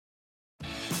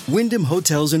Wyndham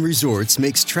Hotels and Resorts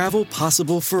makes travel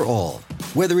possible for all.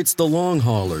 Whether it's the long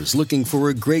haulers looking for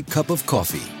a great cup of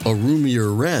coffee, a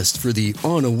roomier rest for the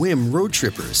on-a-whim road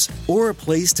trippers, or a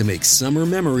place to make summer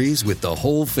memories with the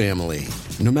whole family.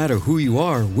 No matter who you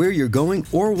are, where you're going,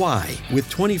 or why, with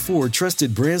 24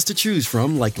 trusted brands to choose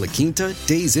from like La Quinta,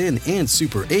 Days Inn, and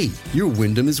Super 8, your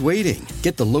Wyndham is waiting.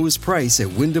 Get the lowest price at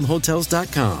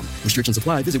WyndhamHotels.com. Restrictions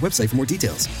apply. Visit website for more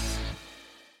details.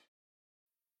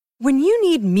 When you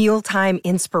need mealtime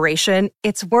inspiration,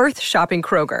 it's worth shopping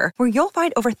Kroger, where you'll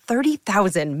find over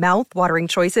 30,000 mouth-watering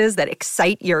choices that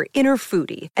excite your inner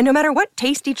foodie. And no matter what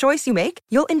tasty choice you make,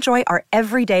 you'll enjoy our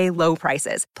everyday low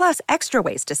prices, plus extra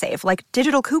ways to save, like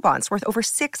digital coupons worth over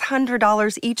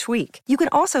 $600 each week. You can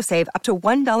also save up to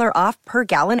 $1 off per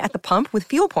gallon at the pump with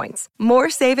fuel points.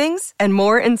 More savings and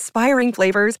more inspiring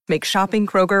flavors make shopping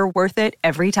Kroger worth it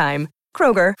every time.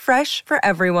 Kroger, fresh for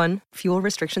everyone. Fuel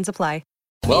restrictions apply.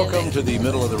 Welcome to the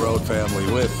Middle of the Road family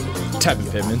with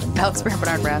Tevin Pittman, Alex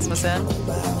Bernard Rasmussen,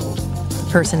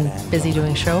 person busy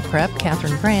doing show prep,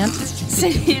 Catherine Brandt,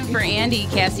 sitting in for Andy,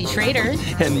 Cassie Schrader,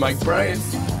 and Mike Bryant.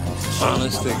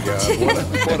 Honest to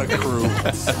God, what a crew.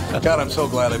 God, I'm so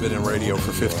glad I've been in radio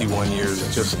for 51 years.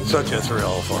 It's just such a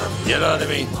thrill for me. You know what I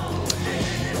mean?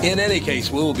 In any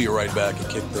case, we'll be right back and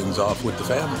kick things off with the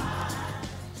family.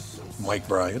 Mike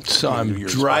Bryant. So I'm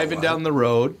driving down the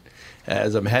road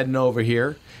as I'm heading over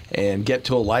here and get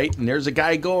to a light, and there's a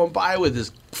guy going by with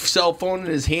his cell phone in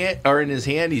his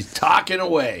hand. He's talking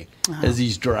away as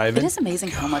he's driving. It is amazing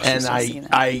how much. And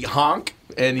I honk,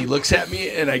 and he looks at me,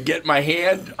 and I get my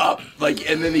hand up, and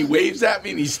then he waves at me,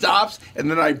 and he stops, and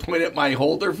then I point at my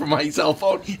holder for my cell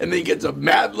phone, and then he gets a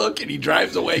mad look, and he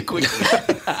drives away quickly.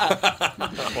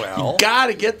 Well, you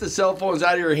gotta get the cell phones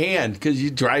out of your hand because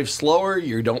you drive slower,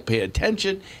 you don't pay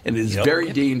attention, and it's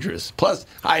very dangerous. Plus,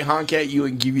 I honk at you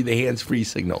and give you the hands-free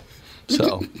signal.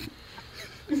 So,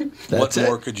 what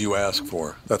more could you ask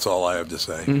for? That's all I have to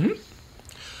say. Mm-hmm.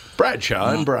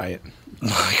 Bradshaw and Bryant.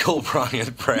 Michael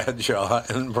Bryant, Bradshaw,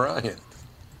 and Bryant.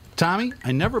 Tommy,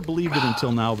 I never believed it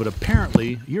until now, but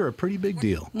apparently you're a pretty big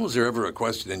deal. Was there ever a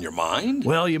question in your mind?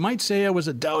 Well, you might say I was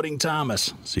a doubting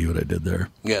Thomas. See what I did there?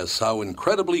 Yes, how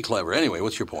incredibly clever. Anyway,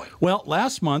 what's your point? Well,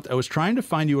 last month I was trying to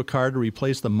find you a car to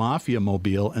replace the Mafia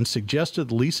Mobile and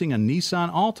suggested leasing a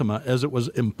Nissan Altima as it was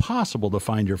impossible to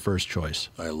find your first choice.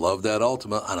 I love that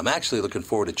Altima, and I'm actually looking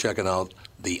forward to checking out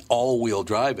the all-wheel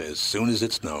drive as soon as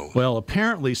it snows. Well,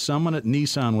 apparently someone at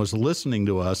Nissan was listening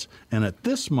to us, and at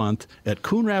this month at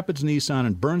Coon Rapids Nissan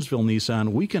and Burnsville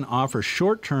Nissan, we can offer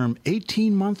short-term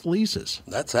 18-month leases.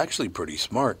 That's actually pretty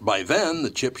smart. By then,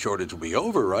 the chip shortage will be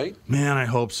over, right? Man, I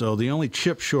hope so. The only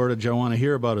chip shortage I want to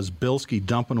hear about is Bilski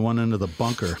dumping one into the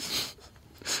bunker.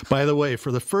 By the way,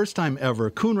 for the first time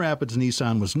ever, Coon Rapids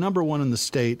Nissan was number 1 in the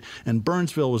state, and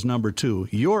Burnsville was number 2.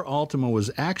 Your Altima was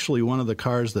actually one of the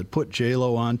cars that put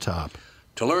J-Lo on top.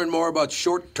 To learn more about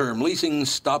short-term leasing,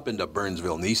 stop into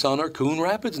Burnsville Nissan or Coon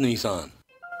Rapids Nissan.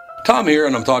 Tom here,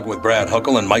 and I'm talking with Brad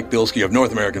Huckle and Mike Bilski of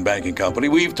North American Banking Company.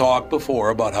 We've talked before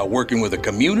about how working with a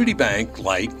community bank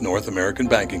like North American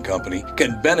Banking Company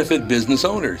can benefit business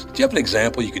owners. Do you have an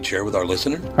example you could share with our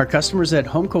listener? Our customers at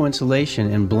Homeco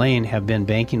Insulation in Blaine have been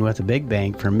banking with a big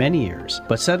bank for many years,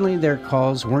 but suddenly their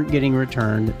calls weren't getting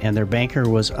returned and their banker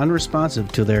was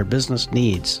unresponsive to their business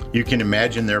needs. You can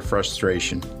imagine their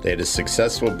frustration. They had a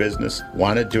successful business,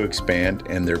 wanted to expand,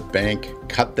 and their bank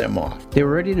cut them off. They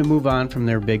were ready to move on from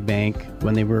their big bank.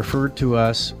 When they were referred to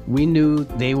us, we knew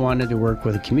they wanted to work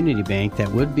with a community bank that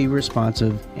would be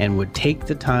responsive and would take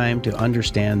the time to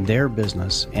understand their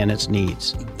business and its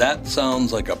needs. That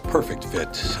sounds like a perfect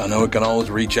fit. I know it can always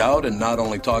reach out and not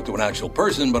only talk to an actual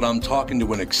person, but I'm talking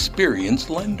to an experienced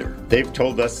lender. They've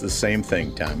told us the same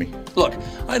thing, Tommy. Look,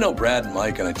 I know Brad and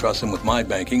Mike, and I trust them with my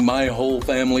banking. My whole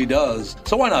family does.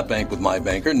 So why not bank with my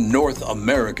banker, North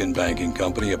American Banking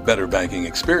Company, a better banking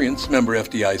experience, member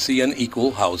FDIC, and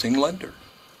equal housing lender.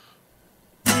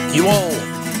 You all...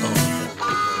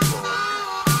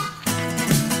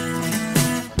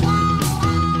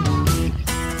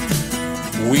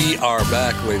 We are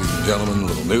back, ladies and gentlemen. A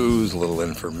little news, a little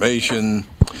information.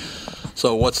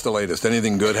 So what's the latest?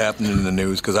 Anything good happening in the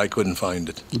news? Because I couldn't find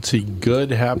it. Let's see,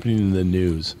 good happening in the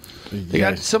news. They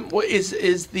got some.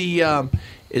 Is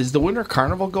the Winter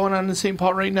Carnival going on in St.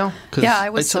 Paul right now? Yeah, I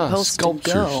was supposed to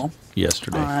go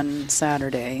yesterday on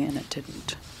Saturday, and it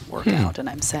didn't work out, and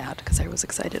I'm sad because I was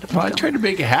excited about it. Well, I tried to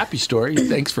make a happy story.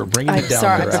 Thanks for bringing it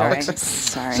down there, Alex.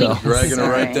 Sorry. So, dragging it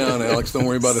right down, Alex. Don't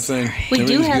worry about a thing.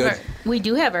 We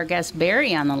do have our guest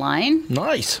Barry on the line.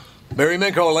 Nice. Barry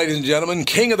Minko, ladies and gentlemen,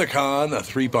 King of the Con, a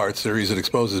three-part series that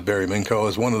exposes Barry Minko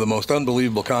as one of the most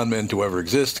unbelievable con men to ever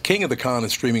exist. King of the Con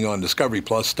is streaming on Discovery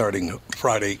Plus starting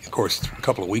Friday, of course, a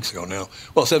couple of weeks ago now.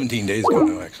 Well, 17 days ago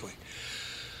now, actually.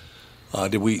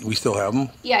 Did we still have him?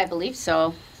 Yeah, I believe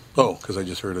so. Oh, because I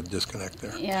just heard a disconnect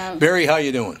there. Yeah. Barry, how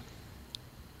you doing?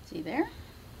 Is he there?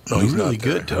 No, he's really not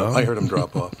there. good, Tom. I heard him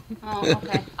drop off. Oh,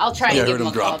 okay. I'll try Yeah, I and give heard him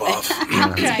him a call drop off.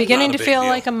 back. It's beginning Not a to big feel deal.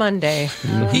 like a Monday.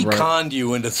 He conned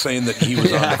you into saying that he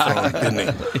was on the phone,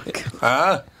 didn't he?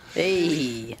 Huh?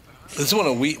 Hey. This is one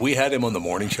of we had him on the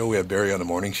morning show. We had Barry on the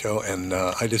morning show, and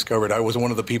I discovered I was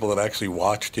one of the people that actually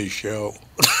watched his show.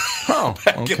 Oh,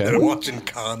 Back in there watching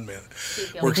Con Man.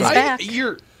 Works He's on- back.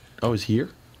 Oh, is he here?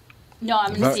 No, I'm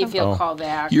going to see if he'll call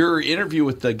back. Your interview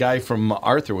with the guy from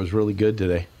Arthur was really good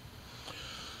today.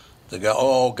 The guy,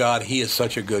 oh God, he is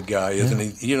such a good guy, isn't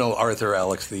he? You know Arthur,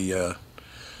 Alex, the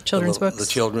Children's books. the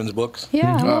children's books.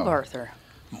 Yeah, I love Arthur.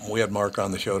 We had Mark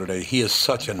on the show today. He is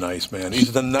such a nice man.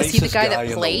 He's the Is nicest he the guy in that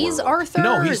the plays world. Arthur?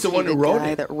 No, or he's is the he one who wrote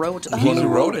guy it. That wrote, He's the one who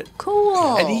wrote it.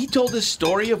 Cool. And he told this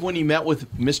story of when he met with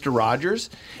Mr. Rogers.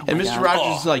 And my Mr. God.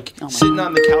 Rogers is like Oh my sitting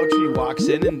on the couch and he walks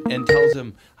in and tells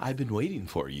him, I've been waiting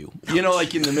for you. You know,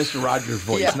 like in the Mr. Rogers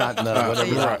voice, Yeah. not in the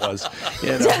whatever that was. You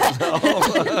know?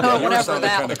 Oh, Yours whatever sounded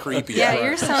that. kind of creepy. Yeah,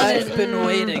 yours sounded. I've been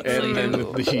waiting for And you.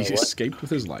 then he escaped with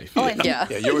his life. Oh, yeah.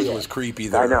 Yeah, yours was creepy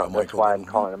there, I know. That's Michael. why I'm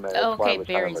calling him. That's why I Okay, was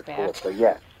Barry's telling him back. it's cool. So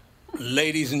yes.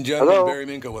 Ladies and gentlemen, Hello? Barry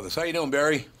Minko with us. How you doing,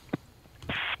 Barry?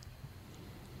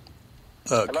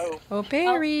 Okay. Hello. Oh,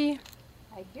 Barry.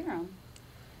 I hear him.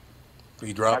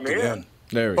 He dropped I'm here. again.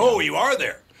 There we Oh, go. you are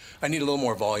there. I need a little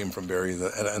more volume from Barry,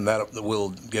 and that will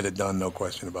get it done, no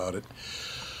question about it.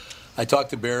 I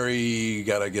talked to Barry,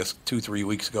 I guess, 2-3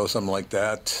 weeks ago, something like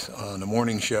that, on the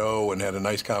morning show, and had a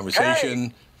nice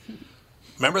conversation.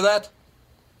 Remember that?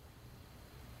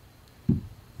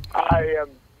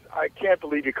 I can't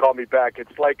believe you called me back.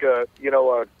 It's like a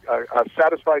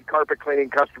satisfied carpet cleaning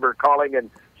customer calling and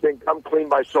saying, "Come clean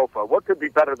my sofa." What could be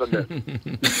better than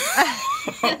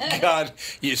this? God,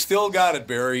 you still got it,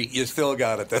 Barry. You still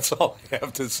got it. That's all I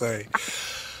have to say.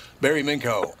 Barry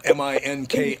Minko,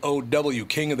 M-I-N-K-O-W,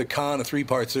 King of the Con, a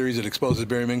three-part series that exposes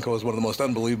Barry Minko as one of the most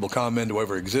unbelievable con men to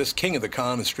ever exist. King of the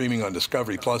Con is streaming on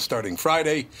Discovery Plus starting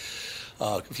Friday.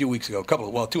 A few weeks ago,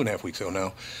 2.5 weeks ago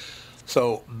now.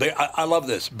 So I love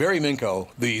this. Barry Minko,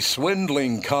 the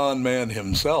swindling con man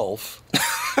himself.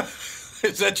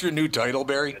 Is that your new title,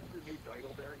 Barry?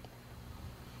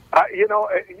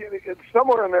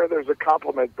 Somewhere in there, there's a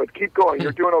compliment, but keep going.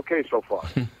 You're doing okay so far.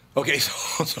 Okay,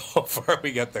 so far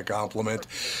we got the compliment.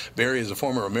 Barry is a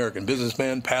former American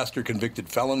businessman, pastor, convicted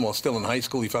felon. While still in high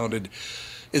school, he founded,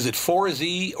 is it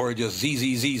 4Z or just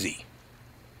ZZZZ?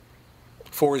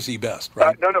 4Z Best,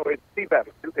 right? No, it's Z-Best.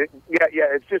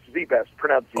 It's just Z-Best,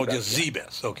 pronounced Z-Best. Oh, just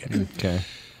Z-Best, okay. Okay.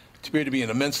 It appeared to be an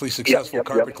immensely successful Yep.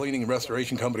 carpet cleaning and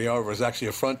restoration company, however, was actually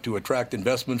a front to attract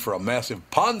investment for a massive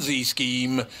Ponzi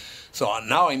scheme. So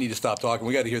now I need to stop talking.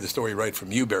 We got to hear the story right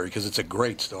from you, Barry, because it's a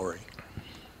great story.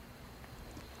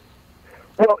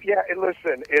 Well, yeah, and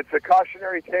listen, it's a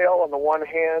cautionary tale on the one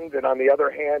hand, and on the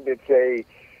other hand, it's a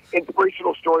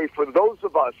inspirational story for those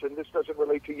of us, and this doesn't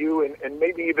relate to you and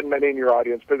maybe even many in your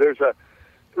audience, but there's a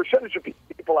percentage of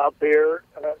people out there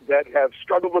that have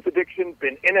struggled with addiction,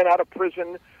 been in and out of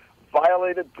prison,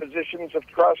 violated positions of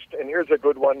trust, and here's a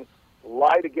good one,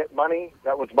 lie to get money.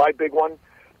 That was my big one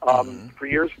for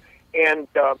years. And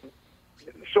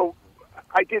so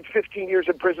I did 15 years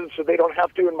in prison, so they don't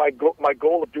have to, and my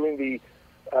goal of doing the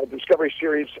Discovery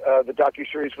series, the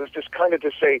docu-series, was just kind of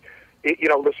to say,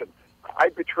 listen, I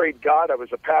betrayed God. I was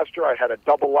a pastor. I had a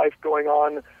double life going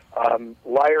on.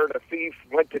 Liar and a thief,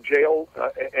 went to jail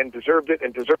and deserved it,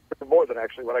 and deserved more than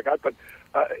actually what I got. But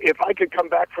if I could come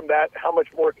back from that, how much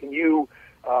more can you?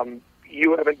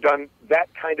 You haven't done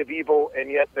that kind of evil, and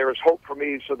yet there is hope for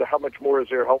me. So how much more is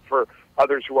there hope for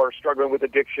others who are struggling with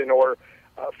addiction or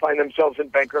find themselves in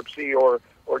bankruptcy or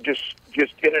just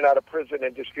in and out of prison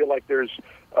and just feel like there's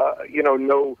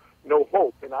no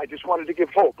hope? And I just wanted to give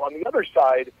hope. On the other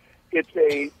side, it's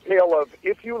a tale of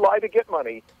if you lie to get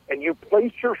money and you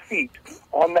place your feet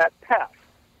on that path,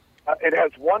 it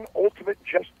has one ultimate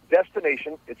just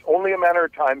destination. It's only a matter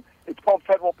of time. It's called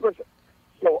federal prison.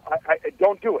 So I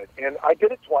don't do it. And I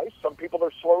did it twice. Some people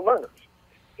are slow learners.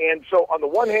 And so on the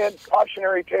one hand,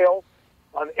 cautionary tale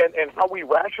and how we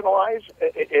rationalize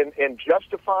and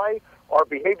justify our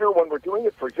behavior when we're doing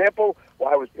it. For example,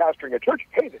 while I was pastoring a church,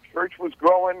 hey, the church was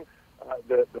growing,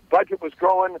 the budget was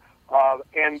growing,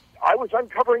 and I was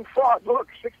uncovering fraud. Look,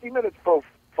 60 Minutes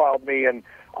profiled me, and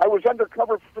I was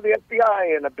undercover for the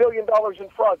FBI and $1 billion in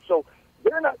fraud. So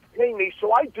they're not paying me,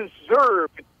 so I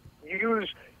deserve to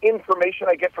use information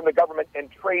I get from the government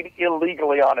and trade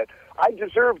illegally on it. I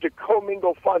deserve to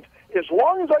commingle funds. As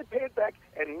long as I pay it back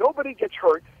and nobody gets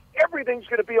hurt, everything's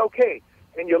going to be okay.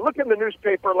 And you look in the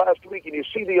newspaper last week and you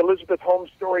see the Elizabeth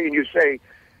Holmes story and you say,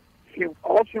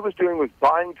 all she was doing was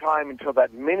buying time until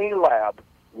that mini lab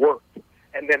worked.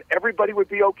 And then everybody would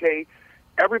be okay.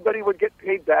 Everybody would get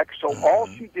paid back. So all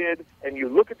she did, and you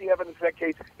look at the evidence in that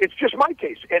case, it's just my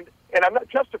case. And I'm not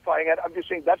justifying it. I'm just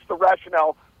saying that's the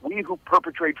rationale we who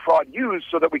perpetrate fraud use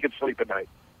so that we can sleep at night.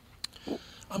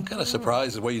 I'm kind of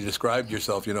surprised the way you described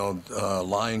yourself,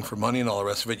 lying for money and all the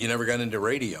rest of it. You never got into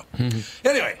radio.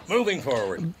 Anyway, moving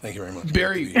forward. Thank you very much.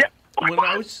 Barry, I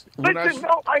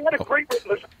had a great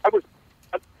listen.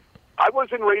 I was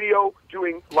in radio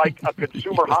doing like a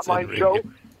consumer hotline show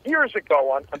years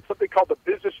ago on something called the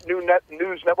Business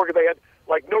News Network. They had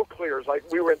like no clears, like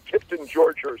we were in Tipton,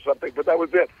 Georgia or something, but that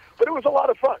was it. But it was a lot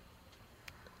of fun.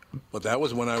 But that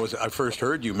was when I first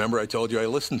heard you. Remember I told you I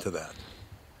listened to that?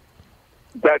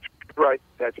 That's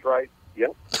right.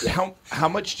 Yep. How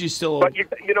much do you still owe? But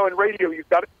in radio you've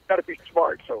got to be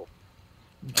smart, so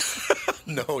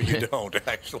No, you don't,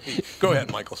 actually. Go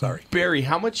ahead, Michael, sorry. Barry,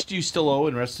 how much do you still owe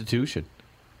in restitution?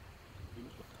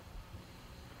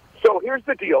 So here's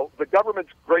the deal. The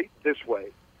government's great this way.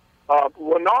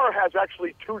 Lennar has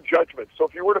actually two judgments. So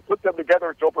if you were to put them together,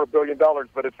 it's over $1 billion,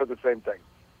 but it's for the same thing.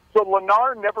 So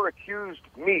Lennar never accused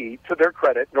me, to their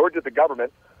credit, nor did the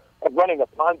government, of running a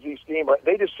Ponzi scheme.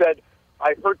 They just said,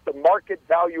 I hurt the market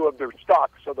value of their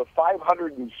stock. So the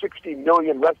 $560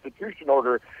 million restitution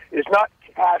order is not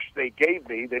cash they gave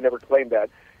me. They never claimed that.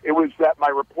 It was that my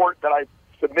report that I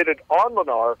submitted on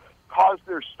Lennar caused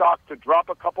their stock to drop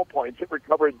a couple points. It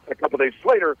recovered a couple days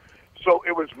later. So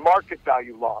it was market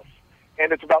value loss.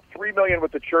 And it's about $3 million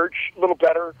with the church, a little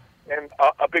better, and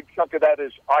a big chunk of that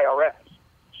is IRS.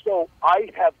 So I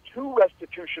have two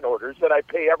restitution orders that I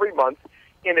pay every month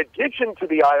in addition to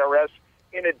the IRS,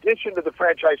 in addition to the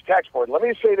Franchise Tax Board. Let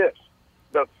me say this.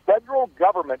 The federal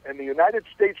government and the United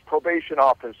States Probation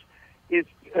Office is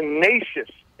tenacious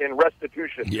in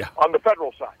restitution on the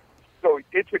federal side. So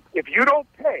if you don't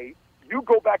pay, you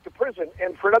go back to prison,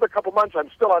 and for another couple months I'm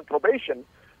still on probation.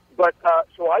 But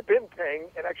so I've been paying,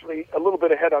 and actually a little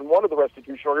bit ahead on one of the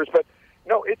restitution orders. But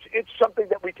no, it's something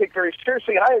that we take very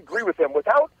seriously, and I agree with them.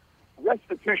 Without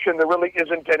restitution, there really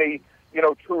isn't any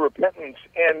true repentance.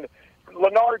 And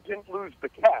Lennar didn't lose the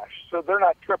cash, so they're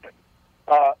not tripping.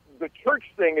 The church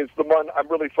thing is the one I'm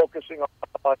really focusing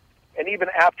on, and even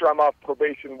after I'm off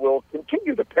probation, we'll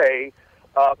continue to pay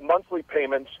monthly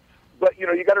payments. But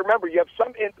you got to remember, you have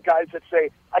some guys that say,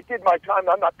 "I did my time,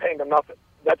 I'm not paying them nothing."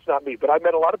 That's not me. But I've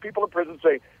met a lot of people in prison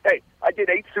say, "Hey, I did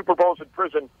 8 Super Bowls in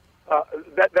prison.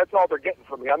 That's all they're getting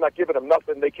from me. I'm not giving them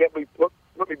nothing. They can't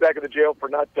put me back in the jail for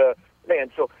not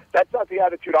paying." So that's not the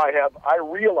attitude I have. I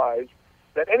realize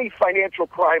that any financial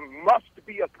crime must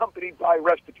be accompanied by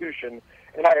restitution,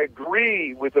 and I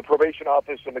agree with the probation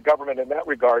office and the government in that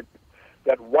regard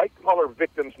that white-collar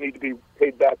victims need to be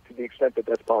paid back to the extent that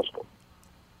that's possible.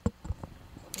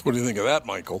 What do you think of that,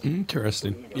 Michael?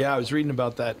 Interesting. Yeah, I was reading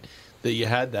about that you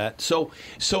had that. So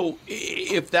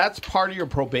if that's part of your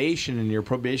probation and your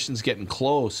probation's getting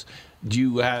close,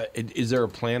 is there a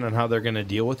plan on how they're going to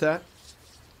deal with that?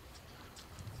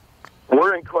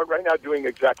 We're in court right now doing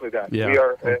exactly that. Yeah. We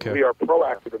are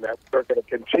proactive in that. We're going to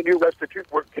continue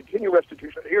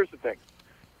restitution. Here's the thing: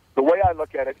 the way I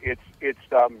look at it,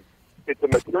 it's a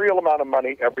material amount of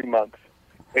money every month.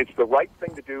 It's the right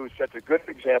thing to do. Sets a good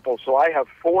example. So I have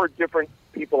 4 different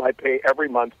people I pay every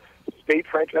month: State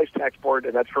Franchise Tax Board,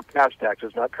 and that's for past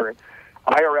taxes, not current.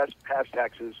 IRS, past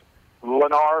taxes.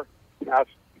 Lennar, past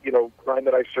crime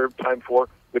that I served time for.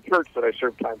 The church that I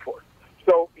served time for.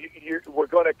 So we're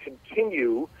going to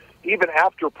continue, even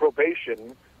after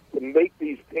probation, to make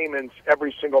these payments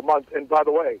every single month. And by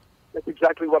the way, that's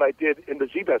exactly what I did in the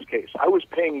Z-Best case. I was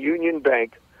paying Union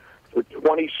Bank for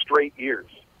 20 straight years.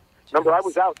 Remember, I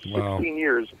was out 16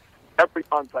 years. Every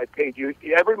month I paid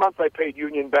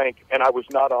Union Bank, and I was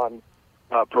not on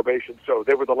probation. So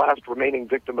they were the last remaining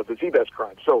victim of the Z-Best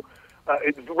crime. So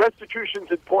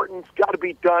restitution's important. It's got to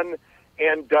be done.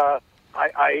 And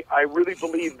I really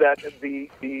believe that the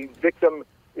victim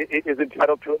is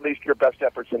entitled to at least your best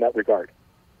efforts in that regard.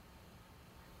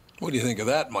 What do you think of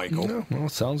that, Michael? Yeah, well,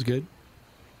 sounds good.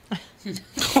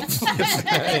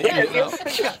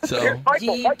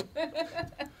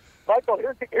 Michael,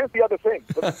 here's the other thing.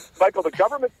 Michael, the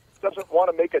government doesn't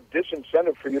want to make a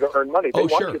disincentive for you to earn money. They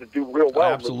want you to do real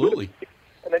well. Absolutely.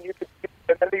 And then you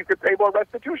could pay more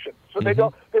restitution. So they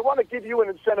want to give you an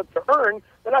incentive to earn.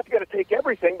 They're not going to take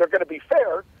everything. They're going to be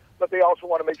fair, but they also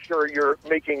want to make sure you're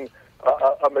making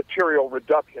a material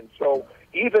reduction. So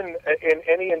even in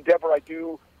any endeavor I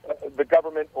do, the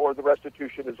government or the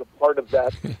restitution is a part of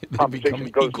that conversation.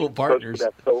 Become equal partners.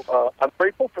 Goes to that. So I'm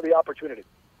grateful for the opportunity.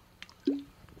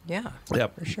 Yeah,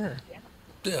 for sure.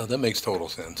 Yeah, that makes total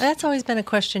sense. That's always been a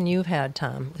question you've had,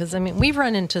 Tom, because, I mean, we've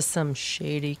run into some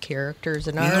shady characters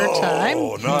in our time.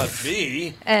 No, not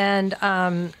me. And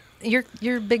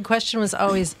your big question was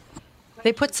always,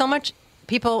 people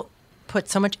put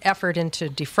so much effort into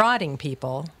defrauding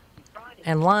people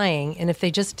and lying, and if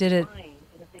they just did it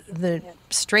the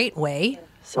straight way,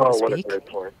 so to speak, what a great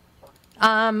point.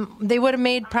 They would have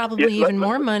made probably even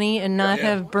more money and not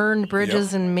have burned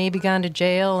bridges and maybe gone to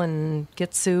jail and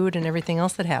get sued and everything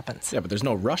else that happens. Yeah, but there's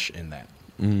no rush in that.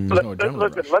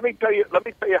 Listen, let me tell you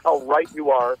how right you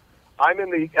are. I'm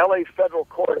in the L.A. federal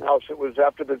courthouse. It was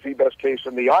after the Z-Best case,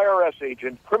 and the IRS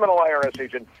agent, criminal IRS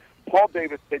agent, Paul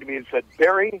Davis, said to me and said,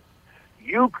 "Barry,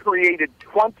 you created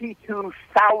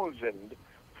 22,000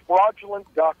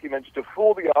 fraudulent documents to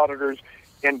fool the auditors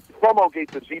and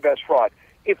promulgate the Z-Best fraud.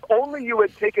 If only you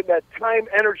had taken that time,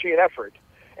 energy, and effort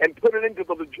and put it into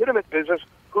the legitimate business,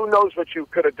 who knows what you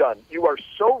could have done." You are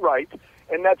so right,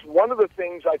 and that's one of the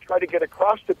things I try to get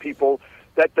across to people,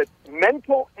 that the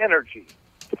mental energy,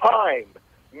 time,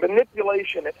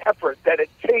 manipulation, and effort that it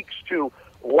takes to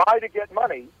lie to get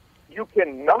money, you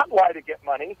cannot lie to get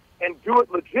money and do it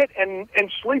legit and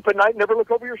sleep at night, never look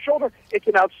over your shoulder. It's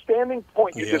an outstanding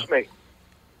point you just made.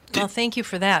 Well, thank you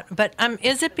for that. But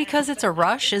is it because it's a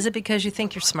rush? Is it because you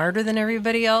think you're smarter than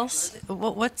everybody else?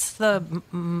 What's the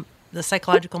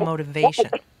psychological motivation?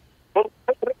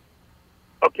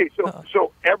 Okay,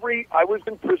 so I was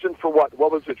in prison for what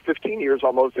was it, 15 years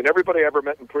almost, and everybody I ever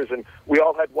met in prison, we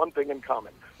all had one thing in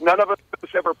common. None of us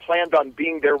ever planned on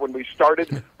being there when we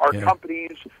started. Our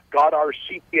companies got our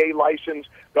CPA license,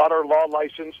 got our law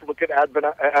license, look at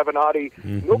Avenatti.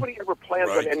 Nobody ever plans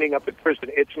on ending up in prison.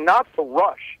 It's not the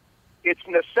rush. It's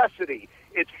necessity.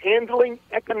 It's handling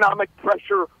economic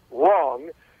pressure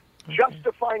wrong,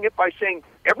 justifying it by saying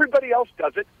everybody else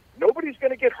does it, nobody's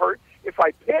going to get hurt. If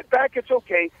I pay it back, it's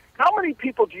okay. How many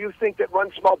people do you think that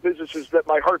run small businesses that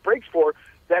my heart breaks for,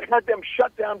 that had them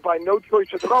shut down by no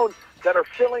choice of their own, that are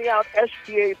filling out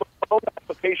SBA loan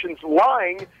applications,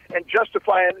 lying and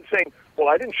justifying it and saying, well,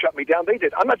 I didn't shut me down, they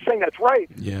did. I'm not saying that's right.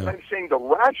 But I'm saying the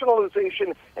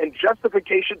rationalization and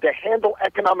justification to handle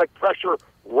economic pressure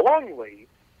wrongly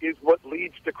is what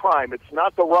leads to crime. It's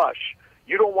not the rush.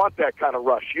 You don't want that kind of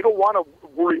rush. You don't want to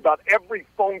worry about every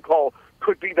phone call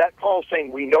could be that call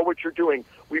saying, we know what you're doing.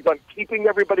 We've been keeping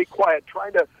everybody quiet,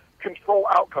 trying to control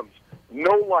outcomes.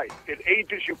 No life. It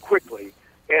ages you quickly,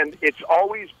 and it's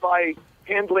always by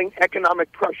handling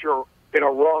economic pressure in a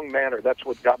wrong manner. That's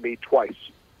what got me twice.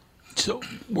 So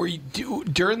were you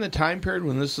during the time period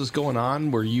when this was going on,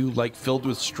 were you like filled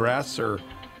with stress, or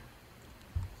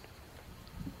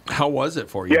how was it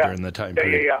for you during the time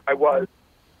period? Yeah, I was.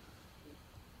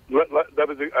 That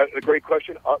was a great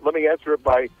question. Let me answer it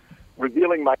by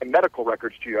revealing my medical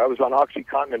records to you. I was on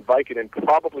OxyContin and Vicodin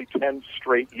probably 10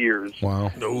 straight years.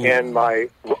 Wow. And my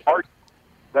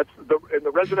that's in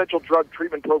the residential drug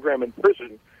treatment program in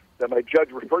prison that my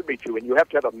judge referred me to, and you have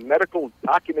to have a medical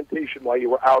documentation while you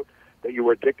were out that you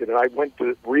were addicted. And I went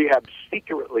to rehab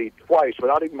secretly twice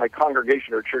without even my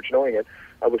congregation or church knowing it.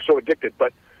 I was so addicted.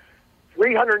 But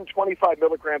 325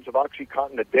 milligrams of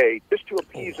OxyContin a day just to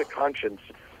appease a conscience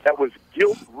that was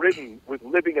guilt-ridden with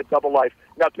living a double life.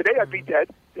 Now, today I'd be dead.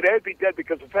 Today I'd be dead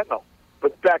because of fentanyl.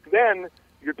 But back then,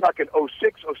 you're talking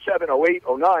 06, 07, 08,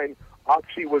 09,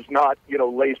 Oxy was not,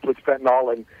 laced with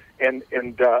fentanyl.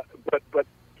 But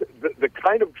the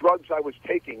kind of drugs I was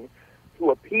taking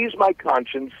to appease my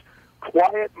conscience,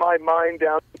 quiet my mind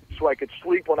down so I could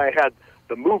sleep when I had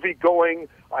the movie going,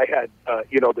 I had,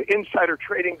 the insider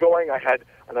trading going, I had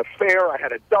an affair, I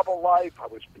had a double life, I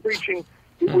was preaching.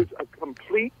 It was a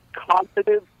complete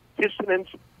cognitive dissonance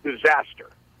disaster.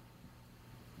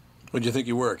 What did you think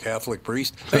you were, a Catholic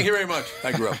priest? Thank you very much.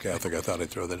 I grew up Catholic. I thought I'd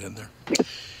throw that in there.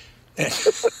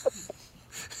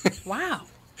 Wow.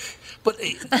 But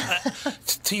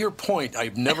to your point,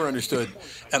 I've never understood,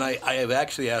 and I have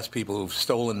actually asked people who've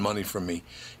stolen money from me,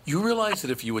 you realize that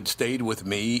if you had stayed with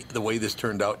me the way this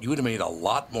turned out, you would have made a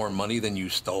lot more money than you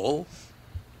stole?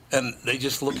 And they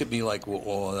just look at me like,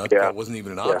 well, that wasn't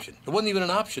even an option. It wasn't even an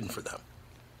option for them.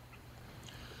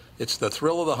 It's the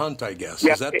thrill of the hunt, I guess.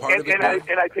 Is that part of it? And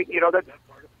I think, that...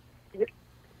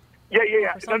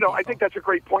 Yeah. No, I think that's a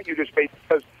great point you just made,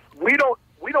 because we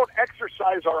don't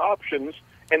exercise our options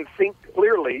and think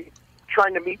clearly,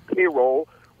 trying to meet payroll,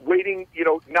 waiting,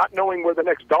 not knowing where the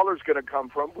next dollar is going to come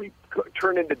from. We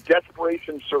turn into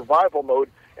desperation survival mode,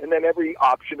 and then every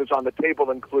option is on the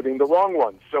table, including the wrong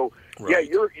one. So, yeah,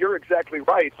 you're exactly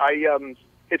right.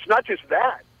 It's not just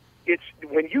that. It's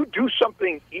when you do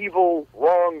something evil,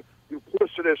 wrong,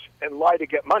 duplicitous, and lie to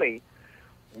get money,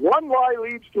 one lie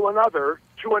leads to another,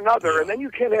 and then you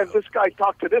can't have this guy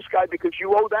talk to this guy because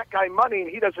you owe that guy money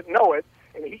and he doesn't know it,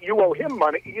 and you owe him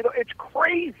money. You know, it's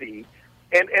crazy.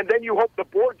 And then you hope the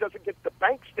board doesn't get the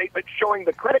bank statement showing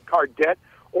the credit card debt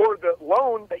or the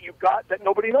loan that you got that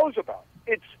nobody knows about.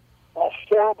 It's a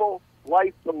horrible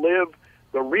life to live.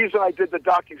 The reason I did the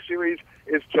docuseries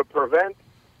is to prevent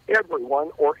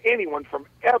everyone or anyone from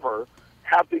ever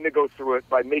having to go through it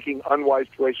by making unwise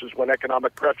choices when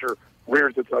economic pressure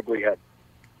rears its ugly head.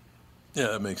 Yeah,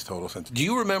 that makes total sense. Do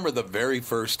you remember the very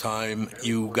first time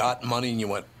you got money and you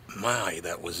went, my,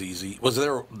 that was easy? Was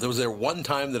there one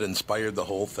time that inspired the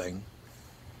whole thing?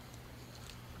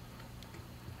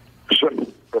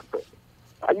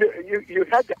 I knew you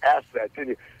had to ask that, didn't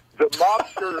you? The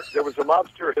mobster, there was a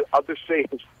mobster. I'll just say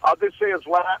his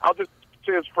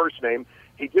first name.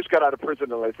 He just got out of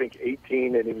prison at, I think,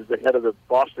 18, and he was the head of the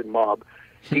Boston mob.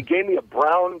 He gave me a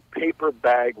brown paper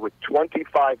bag with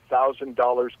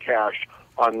 $25,000 cash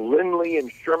on Lindley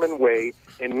and Sherman Way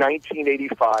in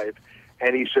 1985,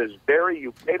 and he says, Barry,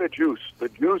 you pay the juice. The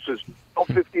juice is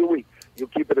 $12.50 a week. You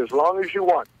keep it as long as you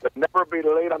want, but never be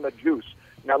late on the juice.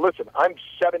 Now, listen, I'm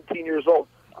 17 years old.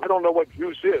 I don't know what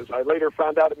juice is. I later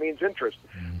found out it means interest.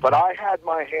 But I had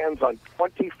my hands on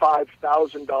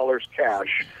 $25,000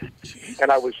 cash,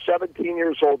 and I was 17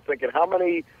 years old thinking, how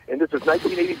many, and this is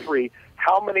 1983,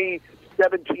 how many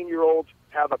 17-year-olds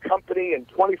have a company and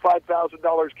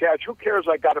 $25,000 cash? Who cares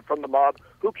I got it from the mob?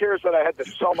 Who cares that I had to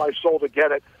sell my soul to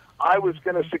get it? I was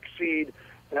going to succeed.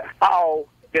 How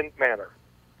didn't matter.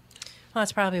 Well,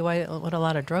 that's probably what a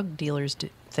lot of drug dealers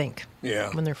think.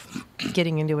 Yeah. When they're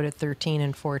getting into it at 13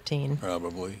 and 14.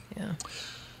 Probably. Yeah.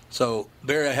 So,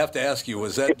 Barry, I have to ask you,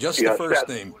 was that just the first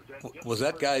name? Was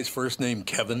that guy's first name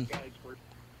Kevin?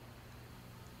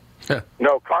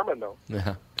 No, Carmen, though.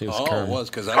 Yeah, it was,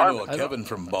 because I know a Kevin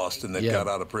from Boston that got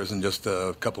out of prison just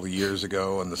a couple of years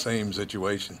ago in the same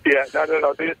situation. Yeah,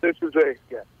 no. This is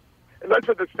And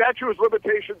listen, the statute of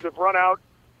limitations have run out.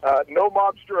 No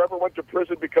mobster ever went to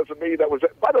prison because of me. That was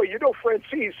it. By the way, you know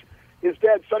Francis, his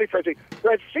dad, Sonny Francis.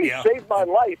 Francis saved my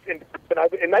life in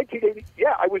 1980.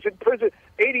 Yeah, I was in prison.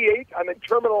 88, I'm in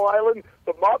Terminal Island.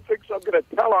 The mob thinks I'm going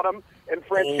to tell on him, and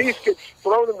Francis gets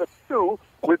thrown in the stew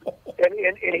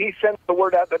and he sends the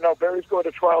word out that, no, Barry's going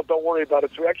to trial, don't worry about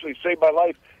it. So he actually saved my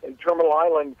life in Terminal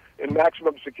Island in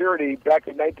maximum security back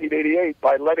in 1988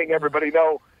 by letting everybody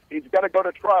know he's going to go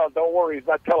to trial. Don't worry, he's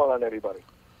not telling on anybody.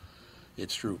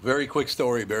 It's true. Very quick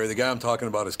story, Barry. The guy I'm talking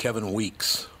about is Kevin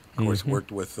Weeks. Of course,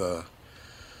 worked with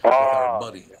our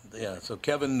buddy. Yeah, so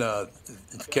Kevin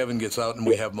gets out, and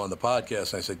we have him on the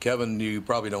podcast. I said, Kevin, you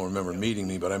probably don't remember meeting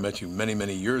me, but I met you many,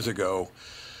 many years ago.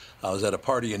 I was at a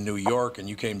party in New York, and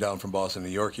you came down from Boston, New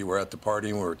York. You were at the party,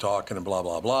 and we were talking and blah,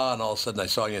 blah, blah. And all of a sudden, I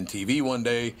saw you on TV one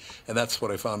day, and that's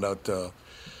what I found out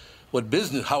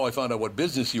how I found out what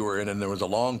business you were in, and there was a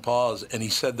long pause, and he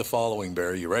said the following,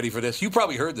 Barry. You ready for this? You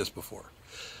probably heard this before.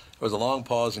 There was a long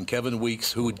pause, and Kevin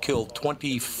Weeks, who had killed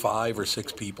 25 or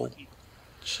 6 people,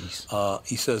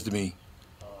 he says to me,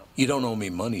 you don't owe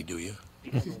me money, do you?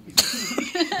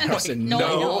 I said,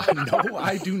 no,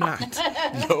 I do not.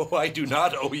 No, I do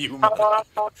not owe you money.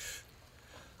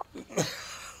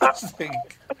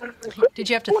 Did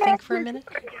you have to think for a minute?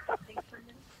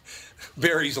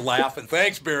 Barry's laughing.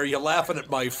 Thanks, Barry. You're laughing at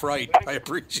my fright. I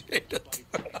appreciate it.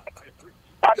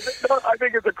 I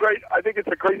think it's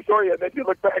a great story. And then you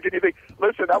look back and you think,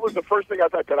 listen, that was the first thing I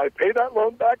thought. Did I pay that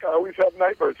loan back? I always have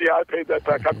nightmares. Yeah, I paid that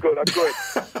back. I'm good.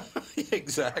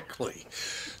 Exactly.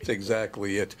 That's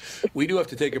exactly it. We do have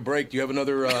to take a break. Do you have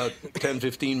another 10,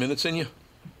 15 minutes in you?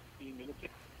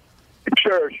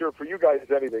 Sure. For you guys,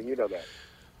 anything. You know that.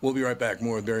 We'll be right back.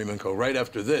 More with Barry Minko right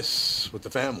after this with the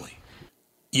family.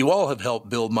 You all have helped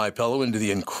build MyPillow into the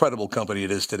incredible company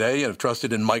it is today and have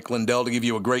trusted in Mike Lindell to give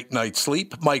you a great night's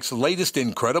sleep. Mike's latest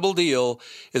incredible deal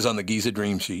is on the Giza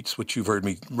Dream Sheets, which you've heard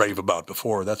me rave about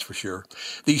before, that's for sure.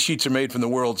 These sheets are made from the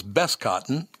world's best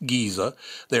cotton, Giza.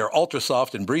 They are ultra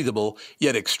soft and breathable,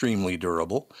 yet extremely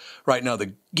durable. Right now,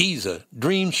 the Giza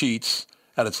Dream Sheets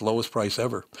at its lowest price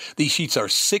ever. These sheets are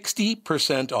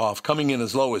 60% off, coming in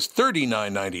as low as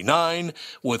 $39.99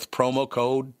 with promo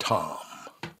code TOM.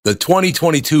 The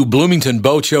 2022 Bloomington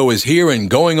Boat Show is here and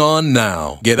going on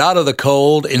now. Get out of the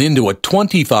cold and into a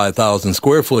 25,000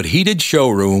 square foot heated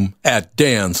showroom at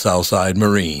Dan Southside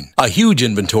Marine. A huge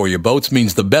inventory of boats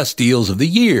means the best deals of the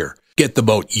year. Get the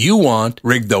boat you want,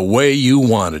 rigged the way you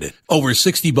wanted it. Over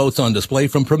 60 boats on display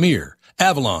from Premier,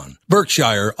 Avalon,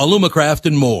 Berkshire, Alumacraft,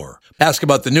 and more. Ask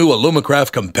about the new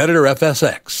Alumacraft Competitor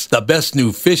FSX, the best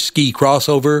new fish ski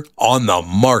crossover on the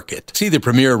market. See the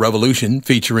Premier Revolution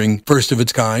featuring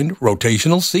first-of-its-kind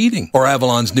rotational seating, or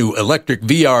Avalon's new electric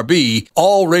VRB,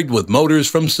 all rigged with motors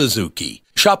from Suzuki.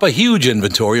 Shop a huge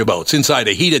inventory of boats inside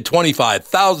a heated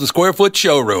 25,000-square-foot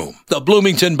showroom. The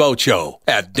Bloomington Boat Show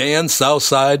at Dan's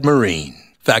Southside Marine.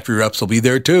 Factory reps will be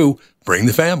there, too. Bring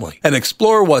the family and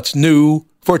explore what's new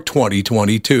for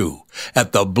 2022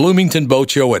 at the Bloomington Boat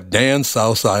Show at Dan's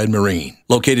Southside Marine.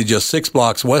 Located just 6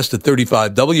 blocks west of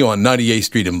 35W on 98th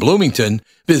Street in Bloomington.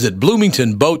 Visit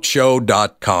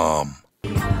bloomingtonboatshow.com.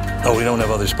 Oh, we don't have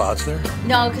other spots there?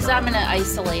 No, because I'm going to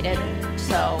isolate it.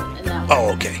 So, and then Oh,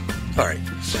 okay. All right.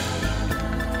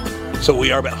 So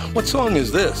we are back. What song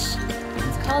is this?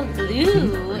 it's called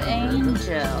Blue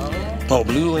Angel. Oh,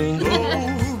 Blue Angel.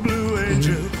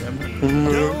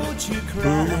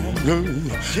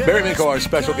 Barry Minko, our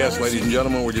special guest, ladies and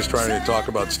gentlemen. We're just trying to talk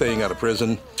about staying out of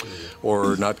prison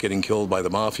or not getting killed by the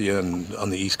mafia and on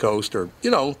the East Coast, or,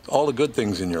 you know, all the good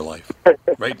things in your life,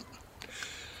 right?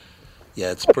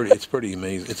 Yeah, it's pretty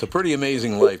amazing. It's a pretty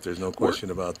amazing life. There's no question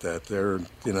about that.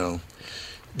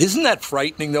 Isn't that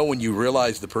frightening, though, when you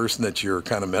realize the person that you're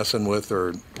kind of messing with,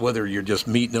 or whether you're just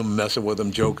meeting them, messing with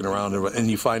them, joking around,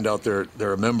 and you find out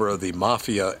they're a member of the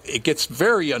mafia? It gets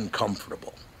very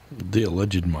uncomfortable. The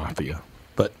alleged mafia.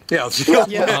 But yeah.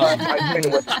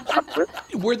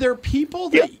 Were there people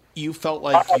that you felt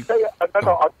like I'll tell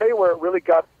you where it really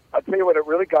got. I'll tell you when it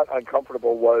really got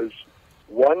uncomfortable was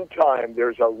one time.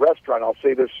 There's a restaurant. I'll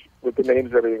say this with the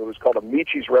names and everything. It was called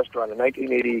Amici's Restaurant in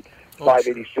 1985,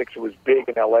 86. It was big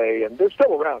in L.A. and they're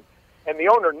still around. And the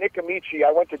owner, Nick Amici,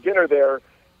 I went to dinner there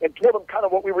and told him kind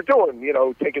of what we were doing. You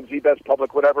know, taking Z-Best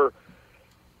public, whatever.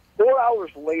 4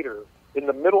 hours later,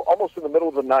 almost in the middle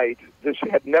of the night, this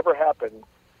had never happened.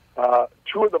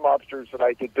 Two of the mobsters that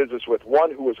I did business with,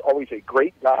 one who was always a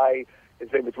great guy,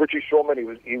 his name was Richie Schulman.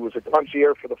 He was a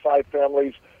concierge for the Five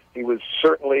Families. He was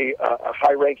certainly a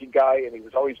high-ranking guy, and he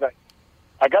was always nice.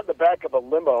 I got in the back of a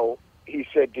limo. He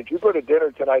said, "Did you go to dinner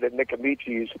tonight at Nick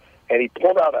Amici's?" And he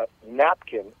pulled out a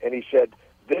napkin, and he said,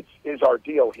 "This is our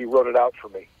deal." He wrote it out for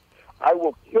me. "I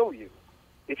will kill you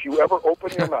if you ever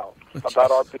open your mouth about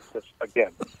our business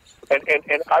again."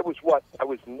 And I was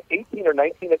 18 or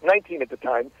 19 at the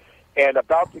time, and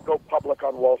about to go public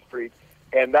on Wall Street.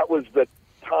 And that was the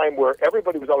time where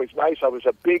everybody was always nice. I was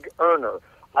a big earner.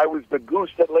 I was the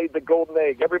goose that laid the golden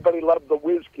egg. Everybody loved the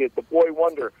whiz kid, the boy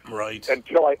wonder. Right.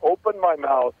 Until I opened my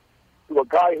mouth to a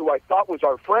guy who I thought was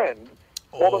our friend,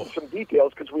 told him some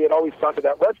details because we had always gone to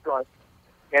that restaurant,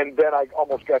 and then I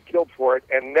almost got killed for it,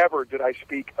 and never did I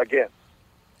speak again.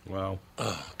 Wow.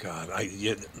 Oh, God.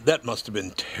 That must have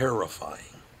been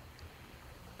terrifying.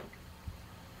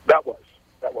 That was.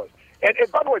 And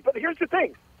by the way, but here's the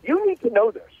thing. You need to know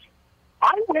this.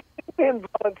 I went in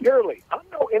voluntarily. I'm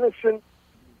no innocent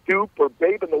dupe or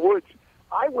babe in the woods.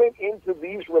 I went into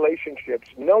these relationships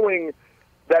knowing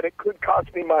that it could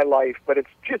cost me my life, but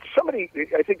it's just I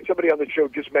think somebody on the show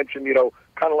just mentioned,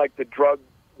 kind of like the drug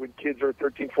when kids are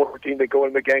 13, 14, they go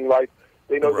into the gang life.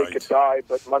 They know they could die,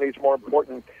 but money's more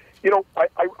important.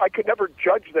 I could never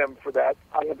judge them for that.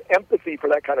 I have empathy for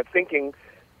that kind of thinking.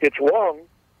 It's wrong,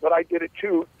 but I did it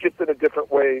too, just in a different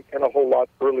way and a whole lot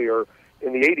earlier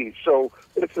in the 80s. So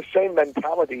it's the same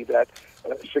mentality that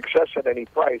success at any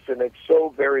price, and it's so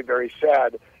very, very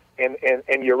sad. And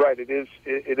you're right, it is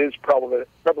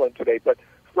prevalent today. But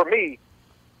for me,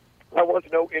 I was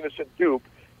no innocent dupe,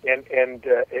 and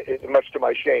much to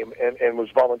my shame, and was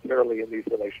voluntarily in these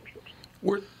relationships.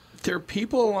 Were there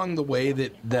people along the way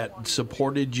that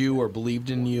supported you or believed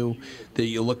in you that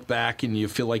you look back and you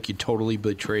feel like you totally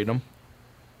betrayed them?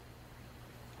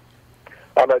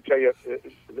 I'm going to tell you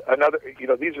another.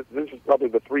 This is probably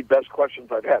the three best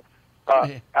questions I've had.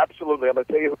 Absolutely, I'm going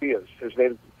to tell you who he is.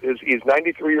 He's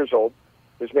 93 years old.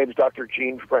 His name is Dr.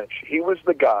 Gene French. He was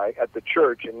the guy at the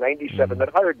church in '97 that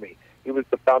hired me. He was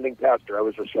the founding pastor. I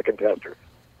was the second pastor.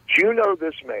 Do you know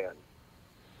this man?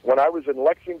 When I was in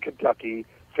Lexington, Kentucky,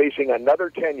 facing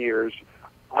another 10 years,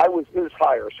 I was his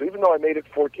hire. So even though I made it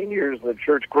 14 years and the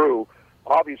church grew,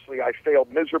 obviously I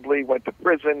failed miserably, went to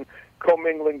prison,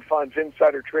 commingling funds,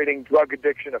 insider trading, drug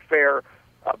addiction, affair,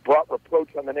 brought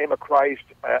reproach on the name of Christ.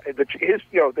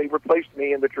 They replaced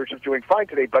me, and the church is doing fine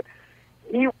today. But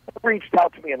he reached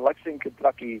out to me in Lexington,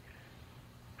 Kentucky,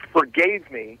 forgave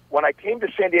me. When I came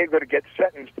to San Diego to get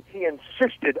sentenced, he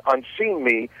insisted on seeing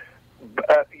me,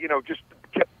 just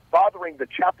kept bothering the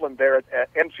chaplain there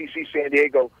at MCC San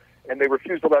Diego, and they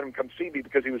refused to let him come see me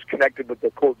because he was connected with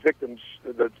the, quote, victims,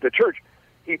 the church.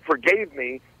 He forgave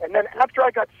me, and then after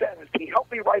I got sentenced, he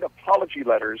helped me write apology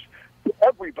letters to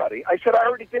everybody. I said, I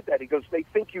already did that. He goes, they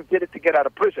think you did it to get out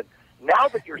of prison. Now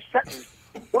that you're sentenced,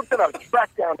 we're going to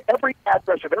track down every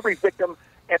address of every victim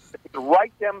and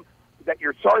write them that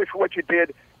you're sorry for what you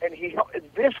did. And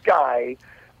this guy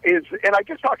is, and I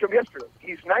just talked to him yesterday.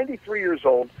 He's 93 years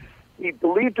old. He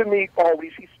believed in me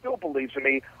always. He still believes in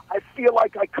me. I feel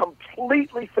like I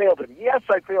completely failed him. Yes,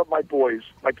 I failed my boys,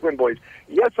 my twin boys.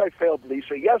 Yes, I failed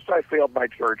Lisa. Yes, I failed my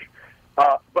church.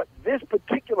 But this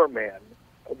particular man,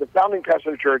 the founding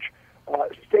pastor of the church,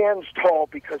 stands tall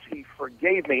because he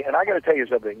forgave me. And I got to tell you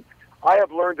something. I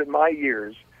have learned in my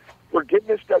years,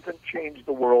 forgiveness doesn't change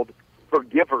the world.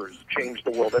 Forgivers change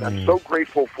the world. And I'm so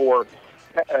grateful for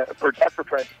Pastor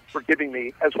Trent forgiving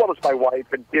me, as well as my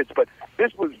wife and kids. But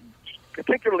this was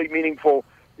particularly meaningful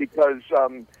because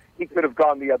he could have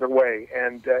gone the other way,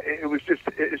 and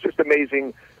it's just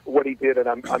amazing what he did, and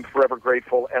I'm forever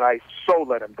grateful. And I so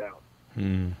let him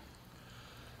down.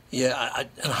 Yeah,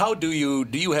 and how do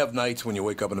you have nights when you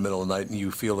wake up in the middle of the night and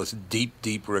you feel this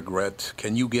deep regret?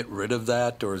 Can you get rid of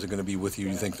that, or is it going to be with you,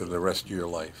 you think, for the rest of your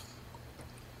life?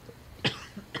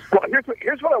 Well,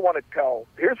 here's what I want to tell.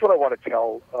 Here's what I want to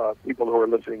tell people who are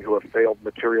listening who have failed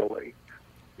materially.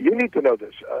 You need to know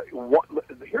this.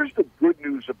 Here's the good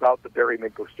news about the Barry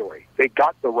Minko story. They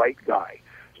got the right guy.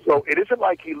 So it isn't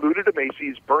like he looted a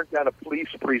Macy's, burnt down a police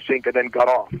precinct, and then got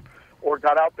off, or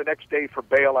got out the next day for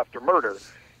bail after murder.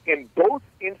 In both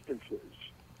instances,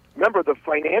 remember the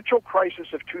financial crisis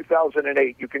of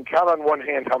 2008, you can count on one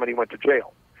hand how many went to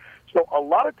jail. So a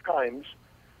lot of times,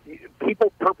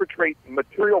 people perpetrate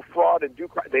material fraud and do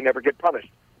crime. They never get punished.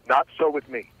 Not so with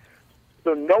me.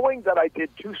 So knowing that I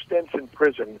did 2 stints in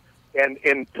prison, and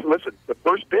listen, the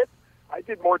first bit, I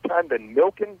did more time than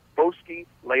Milken, Boesky,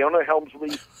 Leona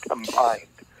Helmsley combined.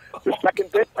 The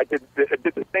second bit, I did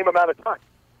the same amount of time.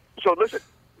 So listen,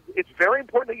 it's very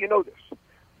important that you know this.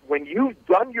 When you've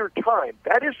done your time,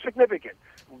 that is significant.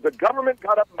 The government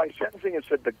got up in my sentencing and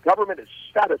said the government is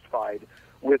satisfied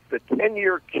with the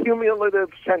 10-year cumulative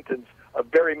sentence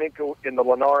of Barry Minko in the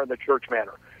Lennar and the Church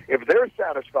Manor. If they're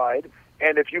satisfied,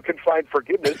 and if you can find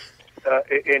forgiveness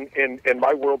in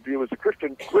my worldview as a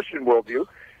Christian worldview,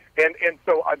 and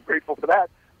so I'm grateful for that.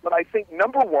 But I think,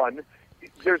 number one,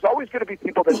 there's always going to be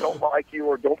people that don't like you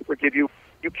or don't forgive you.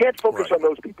 You can't focus on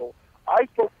those people. I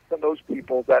focus on those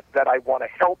people that I want to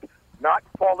help, not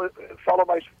follow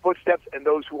my footsteps, and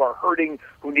those who are hurting,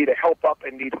 who need a help up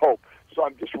and need hope. So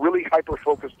I'm just really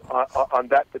hyper-focused on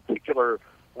that particular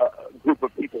group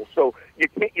of people. So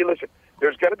you listen,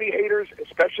 there's going to be haters,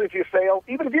 especially if you fail.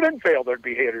 Even if you didn't fail, there'd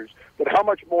be haters. But how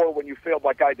much more when you failed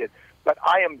like I did? But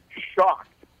I am shocked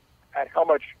at how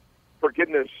much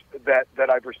forgiveness that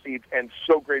I've received, and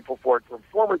so grateful for it from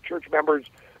former church members,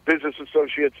 business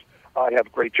associates. I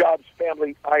have great jobs,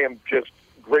 family. I am just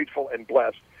grateful and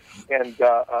blessed. And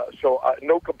so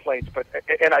no complaints.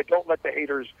 And I don't let the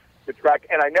haters detract.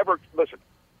 And I never, listen,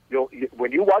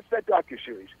 when you watch that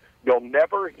docuseries, you'll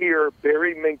never hear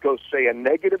Barry Minko say a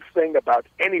negative thing about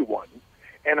anyone,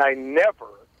 and I never,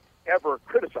 ever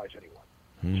criticize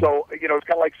anyone. So, it's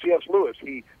kind of like C.S. Lewis.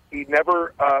 He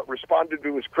never responded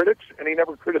to his critics, and he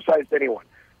never criticized anyone.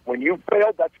 When you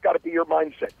failed, that's got to be your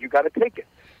mindset. You got to take it.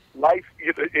 Life,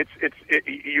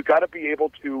 you got to be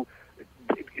able to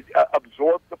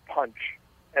absorb the punch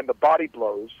and the body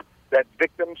blows that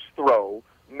victims throw,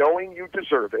 knowing you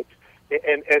deserve it,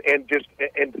 and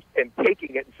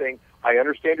taking it and saying, I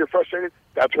understand you're frustrated.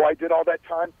 That's why I did all that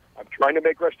time. I'm trying to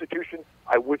make restitution.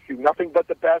 I wish you nothing but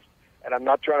the best, and I'm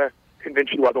not trying to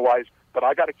convince you otherwise, but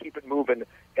I got to keep it moving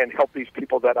and help these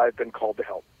people that I've been called to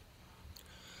help.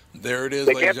 There it is,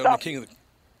 ladies and gentlemen.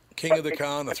 King of the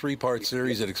Con, a 3-part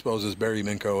series that exposes Barry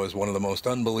Minko as one of the most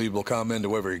unbelievable con men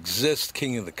to ever exist.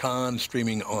 King of the Con,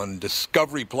 streaming on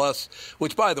Discovery Plus,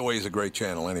 which, by the way, is a great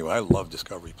channel anyway. I love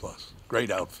Discovery Plus.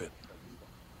 Great outfit.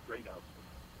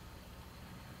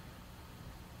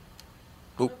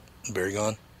 Oh, Barry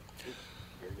gone?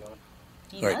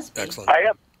 All right, excellent. I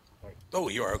am. Oh,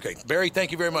 you are? Okay. Barry,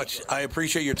 thank you very much. I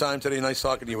appreciate your time today. Nice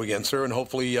talking to you again, sir, and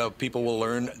hopefully people will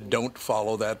learn, don't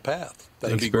follow that path.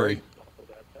 That'd be great.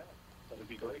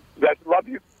 Love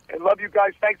you, and love you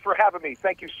guys. Thanks for having me.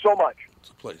 Thank you so much. It's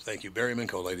a pleasure. Thank you. Barry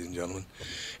Minko, ladies and gentlemen.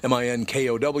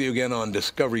 MINKOW again on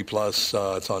Discovery Plus.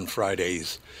 It's on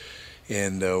Fridays.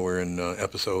 And we're in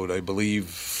episode, I believe,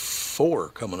 4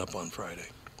 coming up on Friday.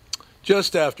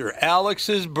 Just after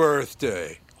Alex's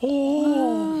birthday.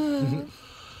 Oh.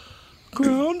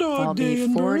 Groundhog Day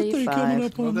and birthday coming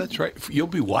up on. Oh, that's right. You'll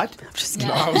be what? Just no,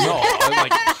 I'm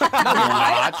like, no, you're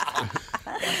not.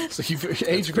 So you've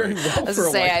aged very well I was for a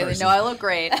gonna say, white I person. know I look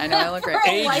great. I know I look great.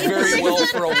 Age very well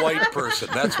for a white person.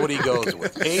 That's what he goes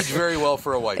with. Age very well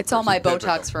for a white person. It's all my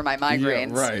Botox for my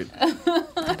migraines. Yeah,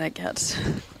 right. That I get.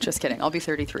 Just kidding. I'll be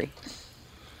 33.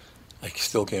 I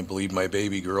still can't believe my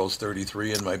baby girl's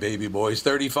 33 and my baby boy's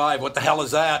 35. What the hell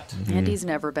is that? Andy's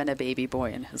never been a baby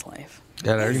boy in his life.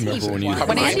 And I remember when you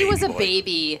When Andy was a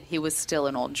baby, he was still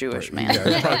an old Jewish man.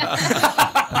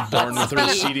 Born with a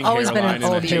receding Always been hairline an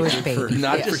old and a Jewish hatred for- baby.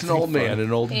 not just an old man,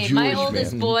 an old Hey, Jewish my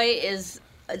oldest man. boy is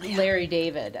Larry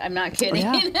David. I'm not kidding.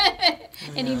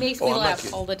 And he makes me Oh, I'm not laugh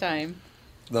kidding. all the time.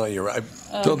 No, you're right.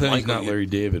 Don't think he's not Larry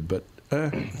David, but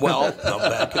Well, no,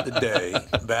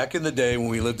 back in the day when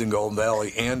we lived in Golden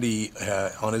Valley, Andy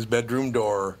on his bedroom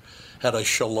door had a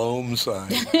shalom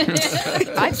sign.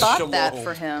 I bought Shalom. that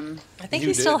for him. I think You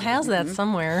he still did? has that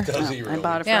somewhere. Does he I really?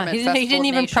 bought it for Yeah, him at he Festival didn't of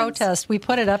even Nations. protest. We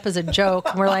put it up as a joke.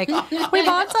 And we're like, we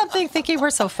bought something thinking we're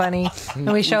so funny.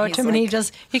 And we show it to him, and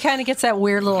he kind of gets that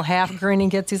weird little half grin he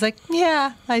gets. He's like,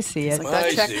 yeah, I see it.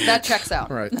 That checks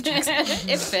out. Right.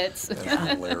 It fits.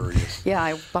 Hilarious. Yeah,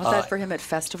 I bought that for him at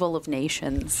Festival of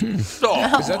Nations.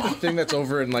 Oh, Is that the thing that's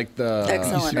over in like the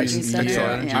Excel Energy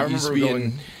Center, yeah.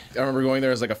 I remember going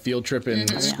there as like a field trip in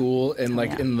school, and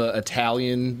like in the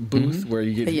Italian booth where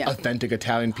you get authentic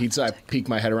Italian pizza. I peeked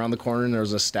my head around the corner, and there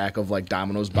was a stack of like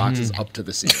Domino's boxes up to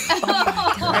the ceiling.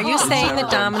 Are you saying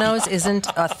that Domino's isn't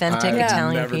authentic I've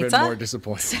Italian never pizza? been more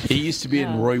disappointed. he used to be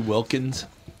in Roy Wilkins.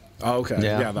 Oh, okay.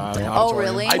 Yeah. Oh,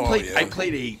 really? I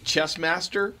played a chess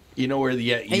master. You know where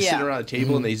you sit around a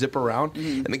table and they zip around,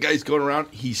 and the guy's going around.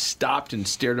 He stopped and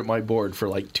stared at my board for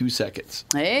like 2 seconds.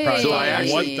 Hey. So I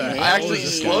actually is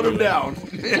this slowed guy him down.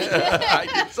 I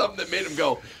did something that made him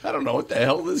go, I don't know what the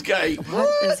hell this guy. What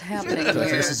is happening here?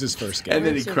 This is his first game. And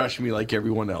then he crushed me like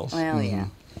everyone else. Well, yeah.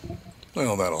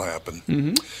 well, that'll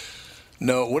happen.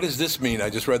 No, what does this mean? I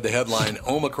just read the headline.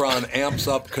 Omicron amps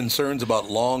up concerns about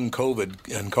long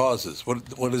COVID and causes.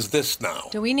 What is this now?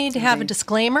 Do we need to have a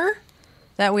disclaimer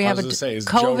that we I have was a gonna say, is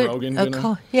COVID? Joe Rogan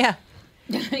gonna- Yeah.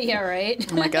 Yeah, right.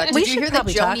 Oh my God! We Did you should hear that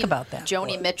probably talk about that.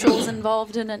 Joni Mitchell's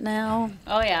involved in it now?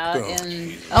 Oh yeah.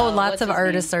 And, Lots what's of his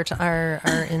artists are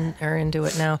into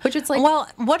it now. Which it's like, well,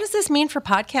 what does this mean for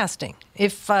podcasting?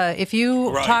 If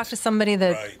you Right. talk to somebody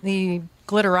that the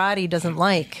glitterati doesn't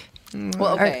like,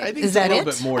 well, okay. I think Is it's that a little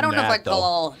it? bit more I don't than know if I that, though.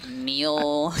 call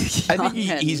Neil. I think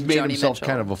he's made himself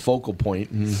kind of a focal point,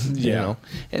 and, you know,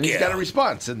 and he's got a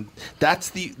response, and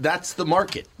that's the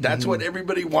market. That's what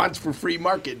everybody wants for free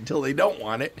market until they don't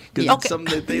want it because it's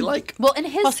something that they like. Well, and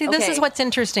his. well, see, this is what's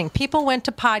interesting. People went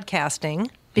to podcasting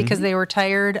because they were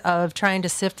tired of trying to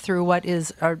sift through what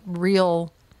is a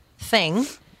real thing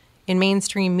in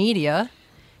mainstream media.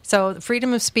 So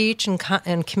freedom of speech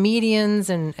and comedians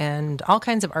and all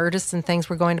kinds of artists and things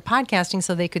were going to podcasting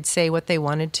so they could say what they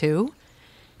wanted to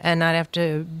and not have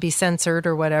to be censored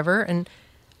or whatever. And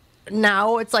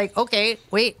now it's like, okay,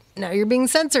 wait, now you're being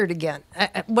censored again.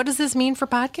 What does this mean for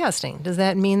podcasting? Does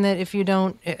that mean that if you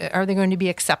don't, are there going to be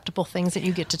acceptable things that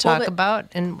you get to talk about?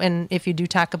 And if you do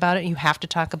talk about it, you have to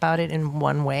talk about it in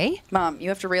one way? Mom, you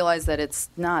have to realize that it's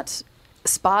not.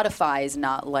 Spotify is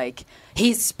not like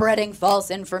he's spreading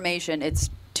false information. It's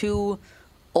two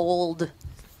old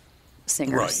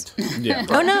singers. Right. Yeah.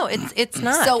 Oh no, it's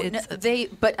not. So It's-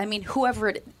 but I mean,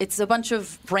 whoever it's a bunch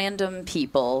of random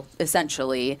people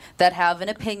essentially that have an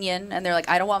opinion, and they're like,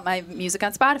 I don't want my music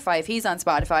on Spotify if he's on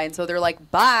Spotify, and so they're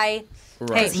like, bye.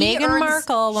 Right. Hey, Meghan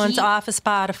Markle wants off of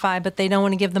Spotify, but they don't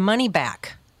want to give the money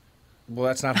back. Well,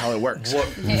 that's not how it works.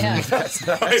 Yeah. That's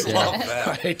not, I love that.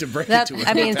 I hate to break That it to him.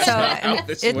 I mean, That's so not how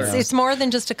this works. it's more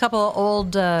than just a couple of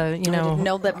old, I didn't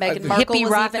know that Meghan Markle hippie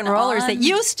was rock even and rollers on. that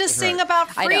used to sing about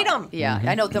I know. freedom. Yeah,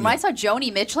 I know. Then when I saw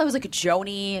Joni Mitchell, I was like,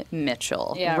 Joni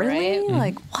Mitchell. Yeah, really? right?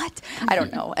 Like what? I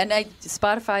don't know. And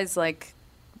Spotify's like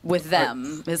with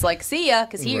them is like, see ya,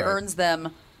 because he Right. earns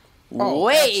them Oh,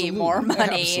 way absolutely. more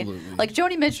money. Absolutely. Like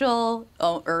Joni Mitchell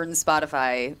earns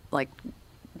Spotify like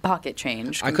pocket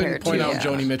change. I couldn't compared point to, out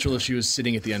Joni Mitchell if she was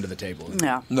sitting at the end of the table.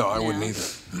 Yeah. No, I wouldn't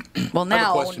either. Well, I have a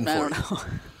now question I for don't you. know.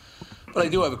 But I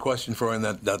do have a question for you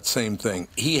on that same thing.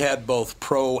 He had both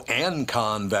pro and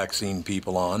con vaccine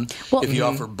people on. Well- if you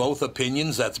offer both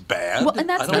opinions, that's bad. Well, and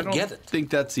that's I don't get I it. think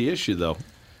that's the issue, though.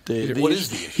 What is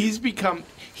the issue?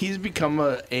 He's become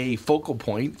a focal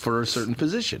point for a certain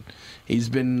position. He's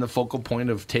been the focal point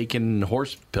of taking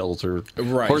horse pills or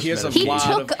Right. horse He has a medicine. lot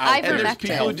took of And there's ivermectin.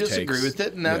 people who disagree takes. with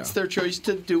it, and that's Yeah. their choice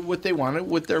to do what they want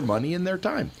with their money and their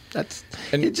time.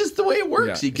 And- It's just the way it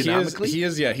works Yeah. economically. He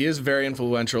is a very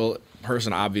influential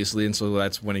person, obviously, and so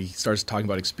that's when he starts talking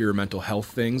about experimental health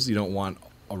things. You don't want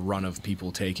a run of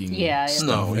people taking Yeah, yeah. stuff.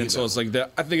 No, and so it's like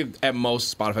I think at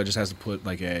most Spotify just has to put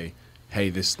like a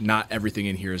hey, not everything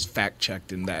in here is fact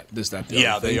checked and that the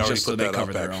Yeah, other they thing, already just put so they that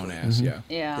cover up, their actually. own ass. Yeah.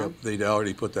 Yep, they'd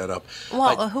already put that up.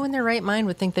 Well, who in their right mind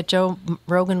would think that Joe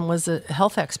Rogan was a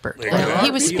health expert? Yeah.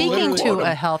 He was speaking to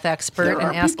a health expert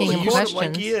and asking him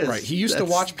questions. Right. He used to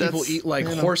watch people eat like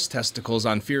horse testicles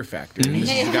on Fear Factor. And he's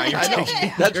the guy you're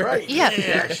taking. That's right.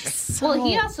 Yeah. Well,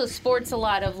 he also sports a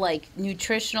lot of like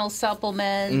nutritional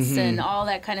supplements and all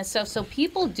that kind of stuff. So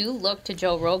people do look to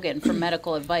Joe Rogan for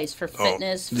medical advice, for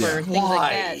fitness, for things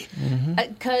like that.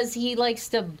 Because he likes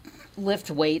to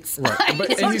lift weights. Right.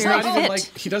 But and he's not even like,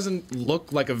 he doesn't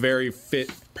look like a very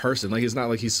fit person. Like, it's not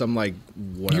like he's some like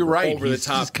whatever, You're right. over the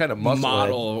top kind of muscle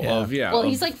model of Well,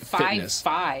 he's like fitness.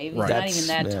 5'5". He's Right. not even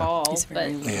that tall.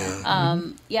 But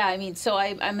I mean, so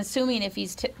I'm assuming if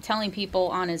he's telling people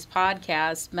on his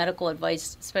podcast medical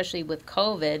advice, especially with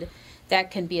COVID, that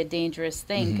can be a dangerous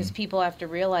thing because people have to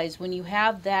realize when you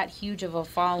have that huge of a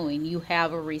following, you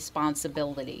have a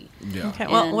responsibility. Yeah. Okay.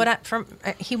 Well,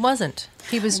 he wasn't.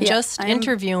 He was just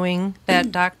interviewing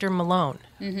that Dr. Malone.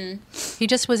 He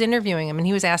just was interviewing him, and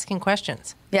he was asking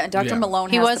questions. Yeah, Dr. Malone.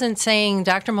 He wasn't saying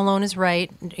Dr. Malone is right.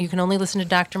 You can only listen to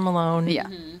Dr. Malone. Yeah,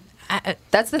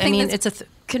 that's the thing. I mean, that's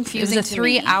confusing. It was a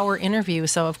 3-hour interview,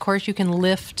 so of course you can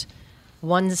lift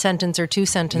one sentence or two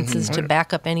sentences to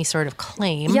back up any sort of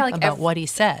claim about what he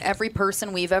said. Every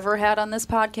person we've ever had on this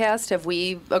podcast, have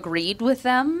we agreed with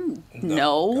them?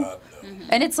 No.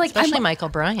 And it's like, especially Michael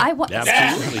Bryan.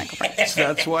 Absolutely.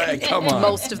 That's why I come on.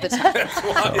 Most of the time. That's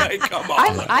why I come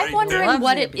on. I'm wondering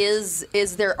what it is.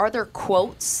 Are there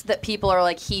quotes that people are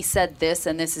like, he said this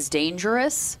and this is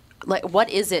dangerous? Like,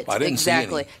 what is it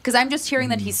exactly? Because I'm just hearing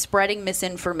that he's spreading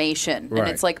misinformation. Right. And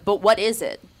it's like, but what is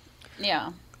it?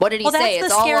 Yeah. What did he say? That's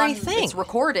It's the all scary on, thing. It's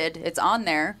recorded. It's on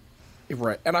there.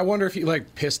 Right. And I wonder if he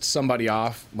like pissed somebody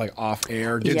off, like off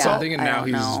air, did something, and now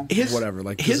he's whatever.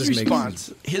 Like his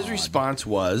response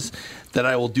was that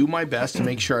I will do my best to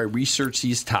make sure I research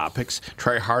these topics,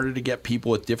 try harder to get people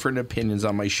with different opinions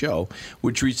on my show,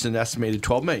 which reached an estimated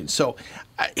 12 million. So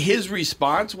his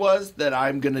response was that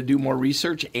I'm going to do more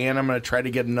research and I'm going to try to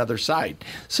get another side.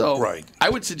 So I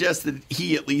would suggest that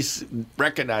he at least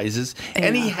recognizes,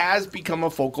 and he has become a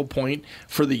focal point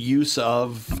for the use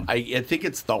of, I think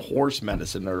it's the horse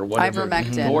medicine or whatever.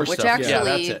 Ivermectin, which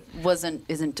actually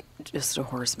isn't just a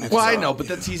horse medicine. Well, I know, but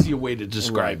that's easier way to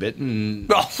describe it.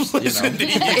 And,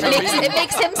 it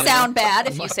makes him sound bad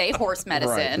if you say horse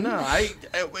medicine. Right.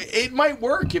 No, it might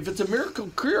work if it's a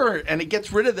miracle cure and it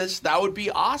gets rid of this. That would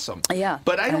be awesome. Yeah,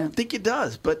 but I don't think it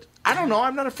does. But I don't know.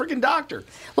 I'm not a freaking doctor.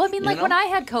 Well, I mean, like when I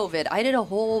had COVID, I did a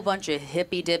whole bunch of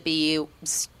hippy dippy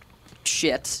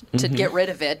shit to get rid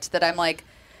of it. That I'm like,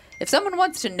 if someone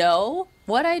wants to know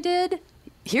what I did,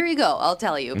 here you go. I'll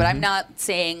tell you. But I'm not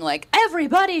saying like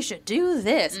everybody should do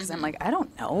this because I'm like, I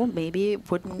don't know. Maybe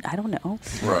it wouldn't. I don't know.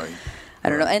 Right. I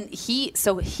don't know. And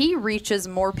he reaches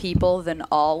more people than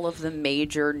all of the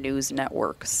major news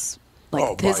networks.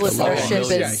 Like his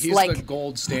listenership is he's like the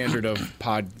gold standard of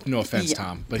pod. No offense,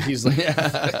 Tom, but he's like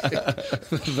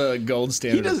the gold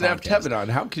standard. He doesn't have Tevin on.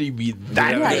 How could he be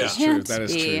that? Yeah, That is true. That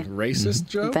is true. Racist,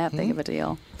 Joe? That big of a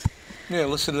deal. Yeah,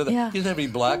 listen to that. Yeah. He doesn't have any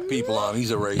black people on.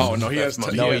 He's a racist. Oh no, he has.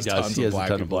 That's No, much. he does. He has a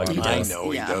ton of black people. I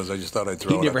know he does. I just thought I'd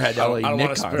throw He it never up. had LA I don't Nick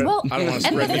want to on. spread. Well, I don't want to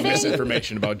and spread the any thing-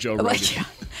 misinformation about Joe Rogan.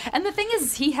 And the thing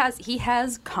is, he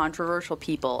has controversial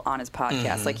people on his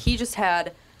podcast. Like he just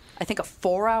had, I think, a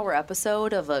 4-hour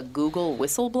episode of a Google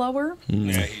whistleblower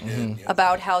Yeah, he did. Yeah.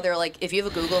 about how they're like, if you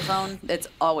have a Google phone, it's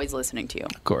always listening to you.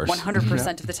 Of course.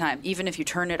 100% of the time. Even if you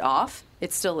turn it off,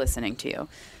 it's still listening to you.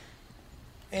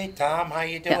 Hey Tom, how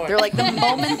you doing? Yeah, they're like the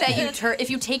moment that you if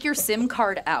you take your SIM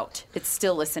card out, it's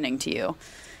still listening to you,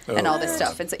 and all this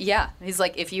stuff. And so, he's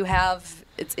like, if you have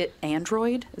it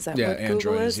Android, is that what Google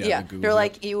Android is? yeah, the Google. They're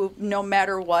like, you, no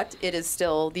matter what, it is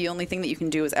still the only thing that you can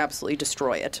do is absolutely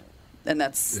destroy it, and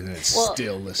that's it's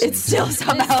still listening. It's still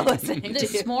somehow listening to you.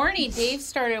 This morning, Dave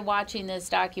started watching this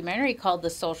documentary called The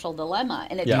Social Dilemma,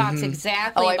 and it talks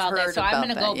exactly I've about that. heard So I'm about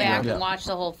going to go that, back yeah. and watch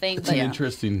the whole thing. It's But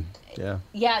interesting. Yeah.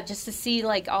 yeah, just to see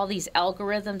like all these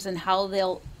algorithms and how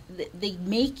they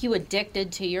make you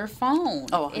addicted to your phone.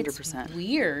 Oh, 100%. It's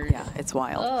weird. Yeah, it's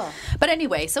wild. Ugh. But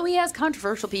anyway, so he has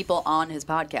controversial people on his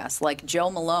podcast. Like Joe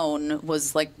Malone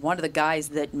was like one of the guys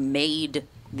that made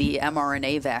the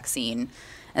mRNA vaccine.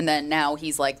 And then now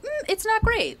he's like, it's not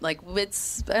great. Like,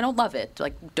 I don't love it.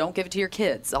 Like, don't give it to your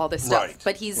kids, all this stuff. Right,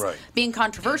 But he's right. being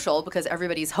controversial because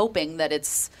everybody's hoping that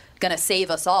it's going to save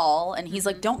us all. And he's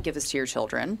like, don't give this to your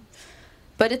children.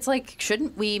 But it's like,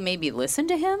 shouldn't we maybe listen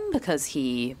to him because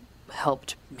he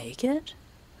helped make it?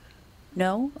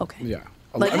 No? Okay. Yeah.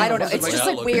 Like, I don't know. This is It's like- just Yeah,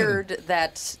 like look. weird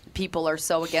that people are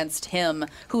so against him,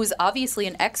 who's obviously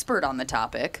an expert on the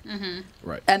topic,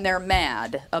 Right. and they're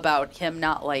mad about him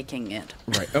not liking it.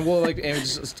 Right. And well, like,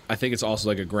 and I think it's also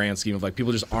like a grand scheme of like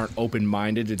people just aren't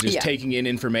open-minded to just Yeah. taking in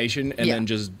information and Yeah. then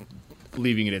just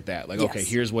leaving it at that. Like, okay, Yes.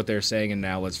 here's what they're saying, and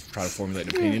now let's try to formulate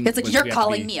an opinion. It's like, Which you're we have to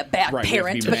calling be- me a bad right, we have to be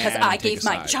parent because mad I and take gave a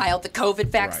my side. child the COVID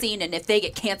vaccine, and if they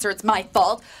get cancer, it's my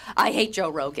fault. I hate Joe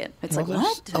Rogan. It's like, There's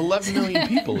what? 11 million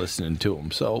people listening to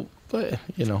him, so but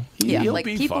Yeah, he'll like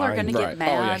be people fine. are going to Right. get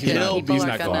Oh, yeah, mad. he's and not- people he's are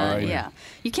not gonna, going. yeah.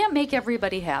 You can't make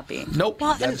everybody happy. Nope.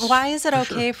 Well, and why is it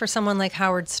okay for someone like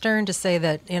Howard Stern to say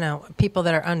that, people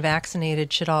that are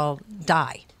unvaccinated should all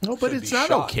die? No, but Should it's be not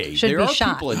shot. okay. Should there be are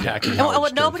shot. people attacking And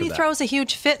Howard Stern nobody for that. throws a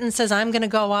huge fit and says, I'm going to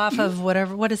go off of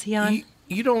whatever. What is he on?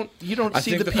 You don't I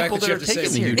see think the the fact people that that you are have to say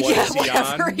taking the huge what Yeah, is he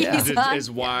whatever on he's is, on.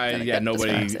 is why Gotta get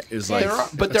nobody this is like. there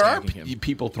are attacking him.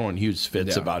 people throwing huge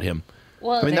fits Yeah. about him.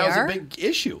 Well, I mean, They that was are? a big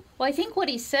issue. Well, I think what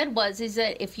he said is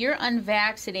that if you're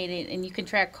unvaccinated and you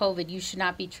contract COVID, you should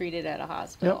not be treated at a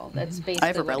hospital. That's basically. I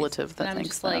have a what he relative said. that And I'm thinks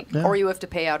just that. like, Or you have to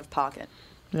pay out of pocket.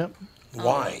 Yep.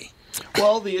 Why?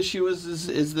 Well, the issue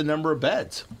is the number of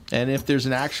beds, and if there's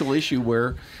an actual issue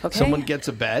where Okay. someone gets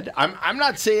a bed, I'm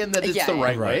not saying that it's Yeah, the yeah,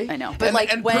 right right. way. I know. But, and,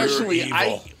 like, and when- personally, You're I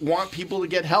evil. want people to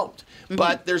get helped.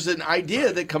 But there's an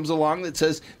idea that comes along that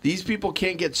says these people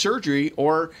can't get surgery,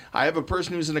 or I have a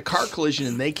person who's in a car collision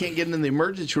and they can't get into the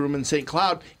emergency room in St.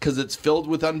 Cloud because it's filled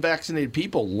with unvaccinated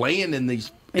people laying in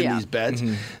these Yeah. beds.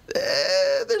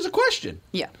 There's a question.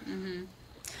 Yeah.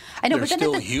 I know, They're but then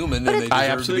still at the, human, but and at- they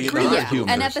I deserve to be absolutely in the agree. yeah, hospital.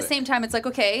 and at the same time, it's like,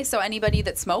 okay, so anybody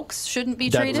that smokes shouldn't be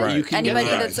That's treated. right. You can get Anybody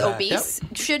that. that's Exactly. obese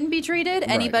shouldn't be treated.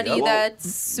 Anybody Yeah, well- that's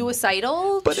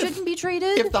suicidal But if- shouldn't be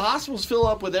treated. If the hospitals fill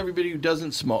up with everybody who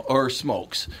doesn't smoke or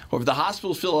smokes, or if the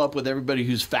hospitals fill up with everybody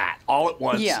who's fat all at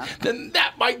once, Yeah. then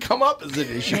that might come up as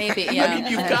an issue. Maybe, yeah. I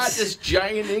mean, you've got this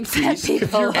giant increase.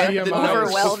 people and are the numbers-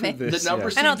 overwhelming. The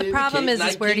numbers I know, seem to the problem indicate, is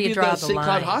and I where do gave you draw the St. Cloud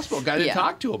line? Hospital guy to Yeah.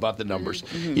 talk to about the numbers.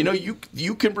 You know,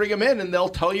 you can bring them in and they'll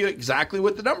tell you exactly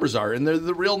what the numbers are, and they're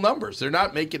the real numbers. They're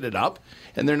not making it up,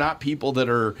 and they're not people that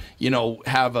are,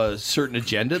 have a certain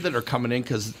agenda that are coming in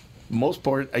because most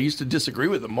part, I used to disagree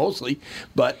with them mostly,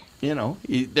 but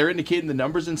they're indicating the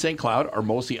numbers in St. Cloud are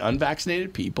mostly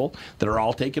unvaccinated people that are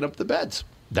all taking up the beds.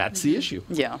 That's the issue.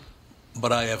 yeah.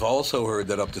 But I have also heard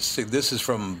that this is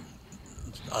from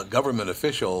a government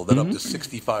official, that up to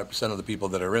 65% of the people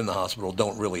that are in the hospital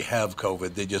don't really have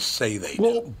COVID. They just say they do.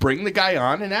 Well, bring the guy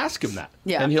on and ask him that,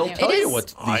 Yeah. and he'll It tell you is-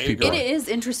 what I these people It are. is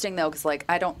interesting though, because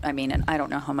and I don't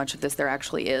know how much of this there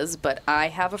actually is, but I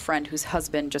have a friend whose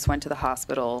husband just went to the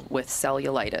hospital with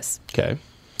cellulitis. Okay.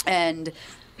 And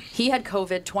he had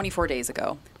COVID 24 days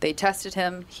ago. They tested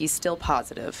him. He's still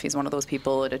positive. He's one of those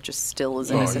people that it just still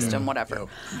is in his system, whatever.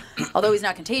 Although he's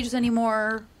not contagious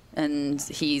anymore, and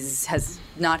has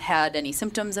not had any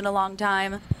symptoms in a long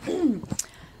time.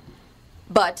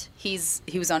 But he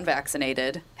was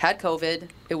unvaccinated, had COVID.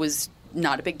 It was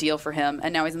not a big deal for him,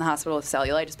 and now he's in the hospital with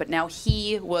cellulitis. But now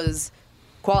he was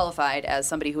qualified as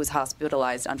somebody who was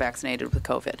hospitalized unvaccinated with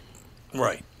COVID.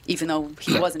 Right. Even though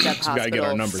he wasn't at the So we gotta get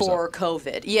our hospital numbers for up.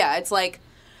 COVID. Yeah, it's like,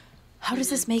 how does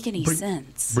this make any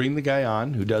sense? Bring the guy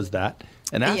on who does that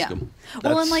and ask him.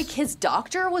 Well, and That's- like his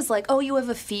doctor was like, "Oh, you have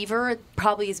a fever. It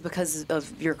probably is because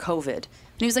of your COVID." And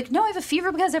he was like, "No, I have a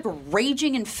fever because I have a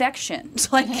raging infection."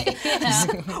 It's like,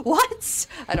 what?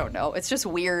 I don't know. It's just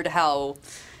weird how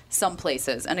some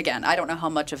places, and again, I don't know how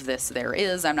much of this there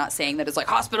is. I'm not saying that it's like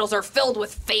hospitals are filled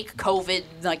with fake COVID.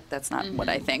 Like, that's not what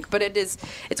I think. But it's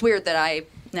weird that I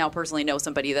now personally know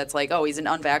somebody that's like, oh, he's an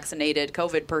unvaccinated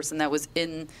COVID person that was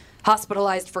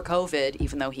hospitalized for COVID,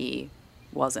 even though he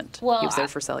wasn't. Well, he was there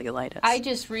for cellulitis. I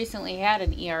just recently had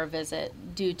an ER visit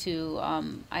due to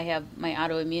I have my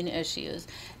autoimmune issues,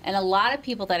 and a lot of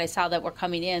people that I saw that were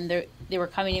coming in, they were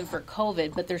coming in for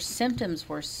COVID, but their symptoms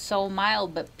were so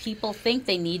mild. But people think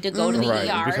they need to go to the Right,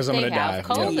 ER because if I'm they gonna have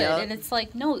die. COVID, Yeah. and it's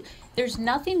like, no, there's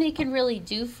nothing they can really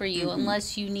do for you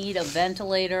unless you need a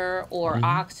ventilator or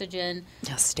oxygen.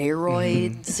 Yeah,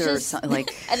 steroids or Just- something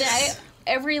like. And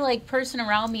every person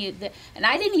around me, and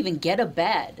I didn't even get a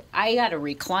bed. I got a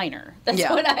recliner. That's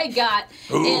Yeah. what I got.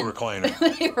 Ooh, And-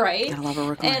 recliner. right? Gotta love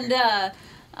a recliner.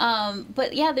 And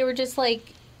but yeah, they were just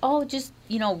like, oh, just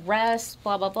rest,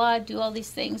 blah blah blah, do all these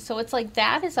things. So it's like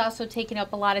that is also taking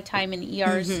up a lot of time in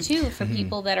ERs too for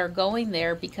people that are going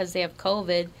there because they have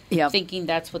COVID, Yep. thinking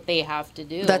that's what they have to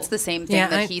do. That's the same thing Yeah,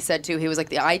 that he said too. He was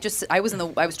like, I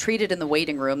was treated in the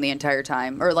waiting room the entire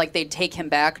time, or like they'd take him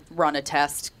back, run a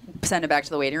test, send him back to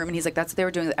the waiting room, and he's like, that's what they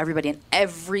were doing with everybody, and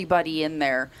everybody in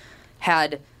there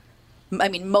had I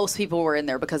mean, most people were in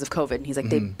there because of COVID, and he's like,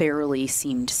 they barely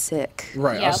seemed sick.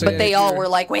 Right. Yeah. But they all were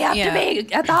like, we have to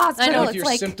be at the hospital. If It's your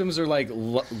like, symptoms are like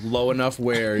low enough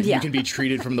where Yeah. you can be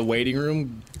treated from the waiting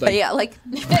room, but yeah, like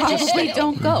probably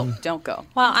don't go. Don't go.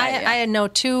 Well, I know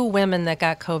 2 women that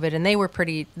got COVID, and they were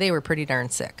pretty darn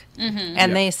sick.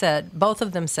 And they said, both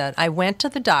of them said, I went to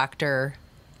the doctor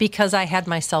because I had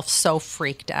myself so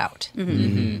freaked out.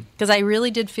 Because I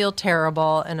really did feel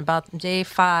terrible. And about day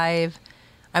 5,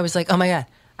 I was like, oh my God,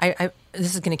 I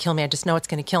this is going to kill me. I just know it's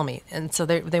going to kill me. And so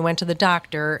they went to the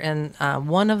doctor, and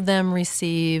one of them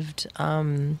received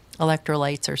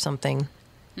electrolytes or something.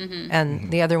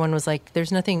 And the other one was like,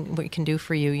 there's nothing we can do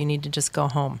for you. You need to just go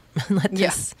home. Let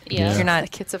this. You're not.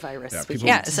 Like, it's a virus.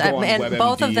 And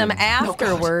both of them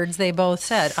afterwards, they both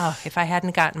said, oh, if I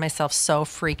hadn't gotten myself so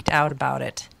freaked out about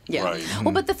it. Yeah. Right.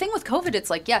 Well, but the thing with COVID, it's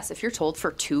like, yes, if you're told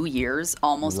for 2 years,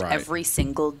 almost every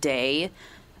single day,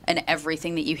 and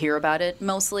everything that you hear about it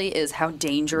mostly is how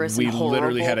dangerous and horrible COVID is. We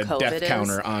literally had a death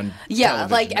counter on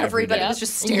like everybody was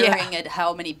just staring at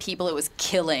how many people it was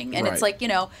killing. And it's like,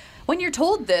 when you're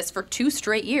told this for 2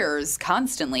 straight years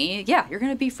constantly, you're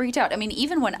going to be freaked out. I mean,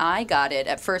 even when I got it,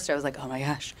 at first I was like, oh my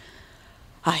gosh,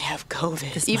 I have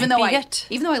COVID. Even though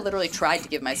I literally tried to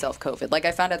give myself COVID. Like,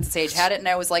 I found out that Sage had it, and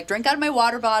I was like, drink out of my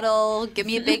water bottle, give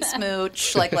me a big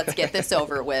smooch, like, let's get this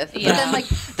over with. But then,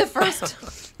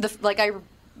 like, I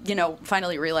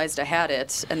finally realized I had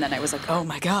it, and then I was like, oh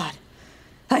my God,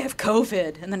 I have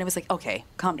COVID. And then I was like, okay,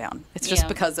 calm down. It's just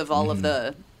because of all of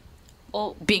the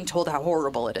being told how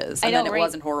horrible it is. And then it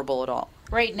wasn't horrible at all.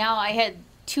 Right now, I had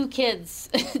 2 kids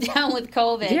down with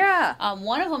COVID. Yeah.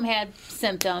 One of them had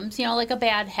symptoms, like a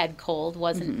bad head cold,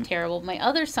 wasn't terrible. My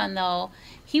other son, though,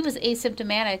 he was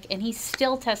asymptomatic, and he's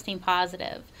still testing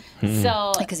positive.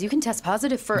 So, because you can test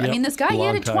positive for, I mean, this guy, he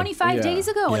had it 25 days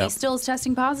ago, and he still is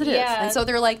testing positive. Yeah. And so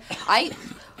they're like,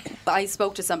 I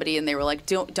spoke to somebody, and they were like,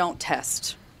 don't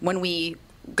test. When we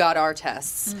got our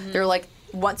tests, they're like,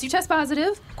 once you test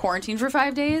positive, quarantine for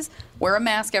 5 days, wear a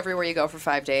mask everywhere you go for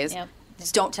 5 days. Yep.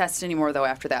 Just don't test anymore, though,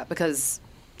 after that, because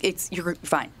you're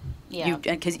fine. Yeah.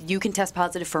 Because you can test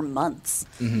positive for months.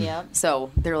 Yeah.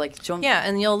 So they're like,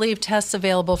 and you'll leave tests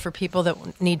available for people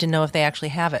that need to know if they actually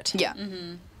have it. Yeah.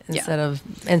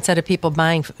 Instead of people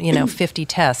buying 50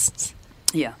 tests.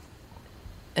 Yeah.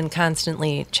 And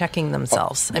constantly checking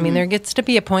themselves. I mean, there gets to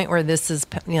be a point where this is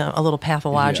a little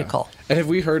pathological. Yeah. And have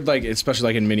we heard, like, especially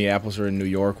like in Minneapolis or in New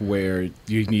York, where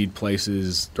you need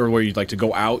places, or where you'd like to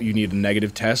go out, you need a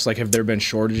negative test? Like, have there been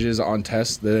shortages on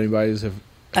tests that anybody has heard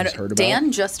about?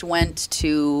 Dan just went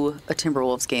to a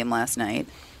Timberwolves game last night,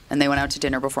 and they went out to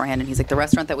dinner beforehand, and he's like, the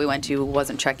restaurant that we went to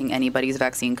wasn't checking anybody's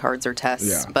vaccine cards or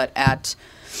tests, but at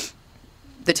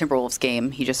the Timberwolves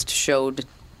game, he just showed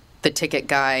the ticket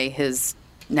guy his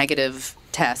negative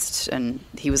test, and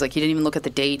he was like, he didn't even look at the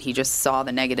date, he just saw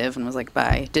the negative and was like,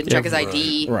 bye. Didn't check his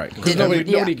ID. Right. Because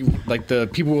nobody, like, the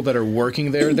people that are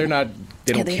working there, they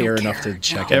don't care enough to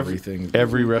check everything.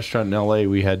 Every restaurant in LA,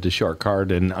 we had to show our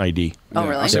card and ID. Oh,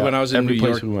 really? So when I was in New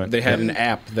York, we went, they had an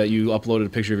app that you uploaded a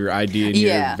picture of your ID and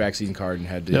your vaccine card and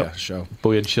had to show. But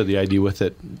we had to show the ID with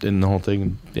it and the whole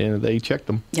thing, and they checked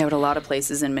them. Yeah, but a lot of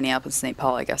places in Minneapolis, St.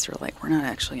 Paul, I guess, are like, we're not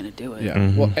actually going to do it.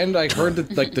 Yeah. Well, and I heard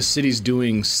that, like, the city's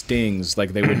doing stings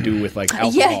like they would do with, like,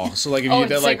 alcohol. So, like, if you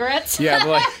did, like, cigarettes? they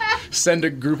like send a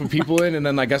group of people in, and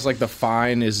then I guess, like, the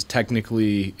fine is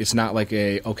technically, it's not like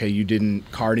you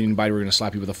didn't card anybody, we're going to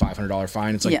slap you with a $500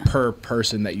 fine. It's like per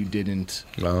person that you didn't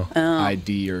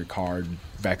ID or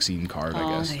vaccine card,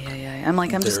 I guess. Yeah. I'm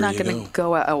like, I'm just not going to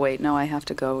go out. Oh, wait, no, I have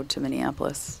to go to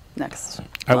Minneapolis next.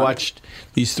 I watched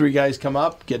these 3 guys come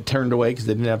up, get turned away because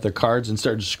they didn't have their cards, and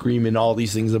started screaming all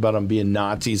these things about them being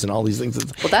Nazis and all these things.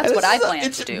 Well, that's what I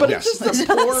plan to do. But it's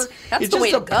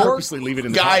just a poor, purposely leave it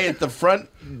in the guy at the front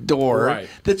door. Right.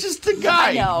 That's just the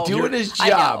guy doing his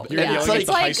job. You're like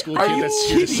a high school kid that's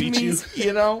here to seat you.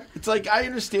 It's like, I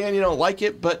understand you don't like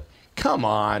it, but come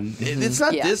on. It's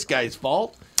not this guy's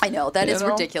fault. I know, that is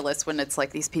ridiculous when it's like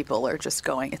these people are just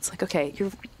going, it's like, okay,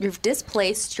 you've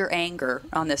displaced your anger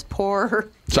on this poor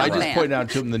So I just pointed out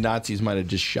to him the Nazis might have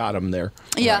just shot him there.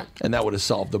 Yeah. And that would have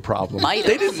solved the problem. They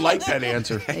didn't like that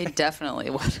answer. They definitely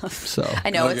would have. So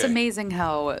I know, it's amazing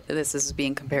how this is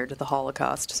being compared to the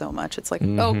Holocaust so much. It's like,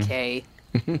 okay,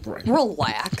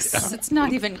 relax. It's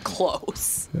not even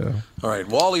close. Yeah. All right,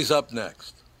 Wally's up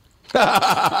next.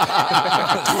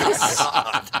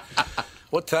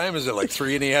 What time is it, like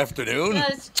 3 in the afternoon?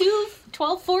 It's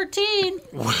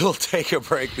 12:14. We'll take a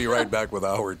break, be right back with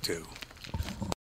Hour 2.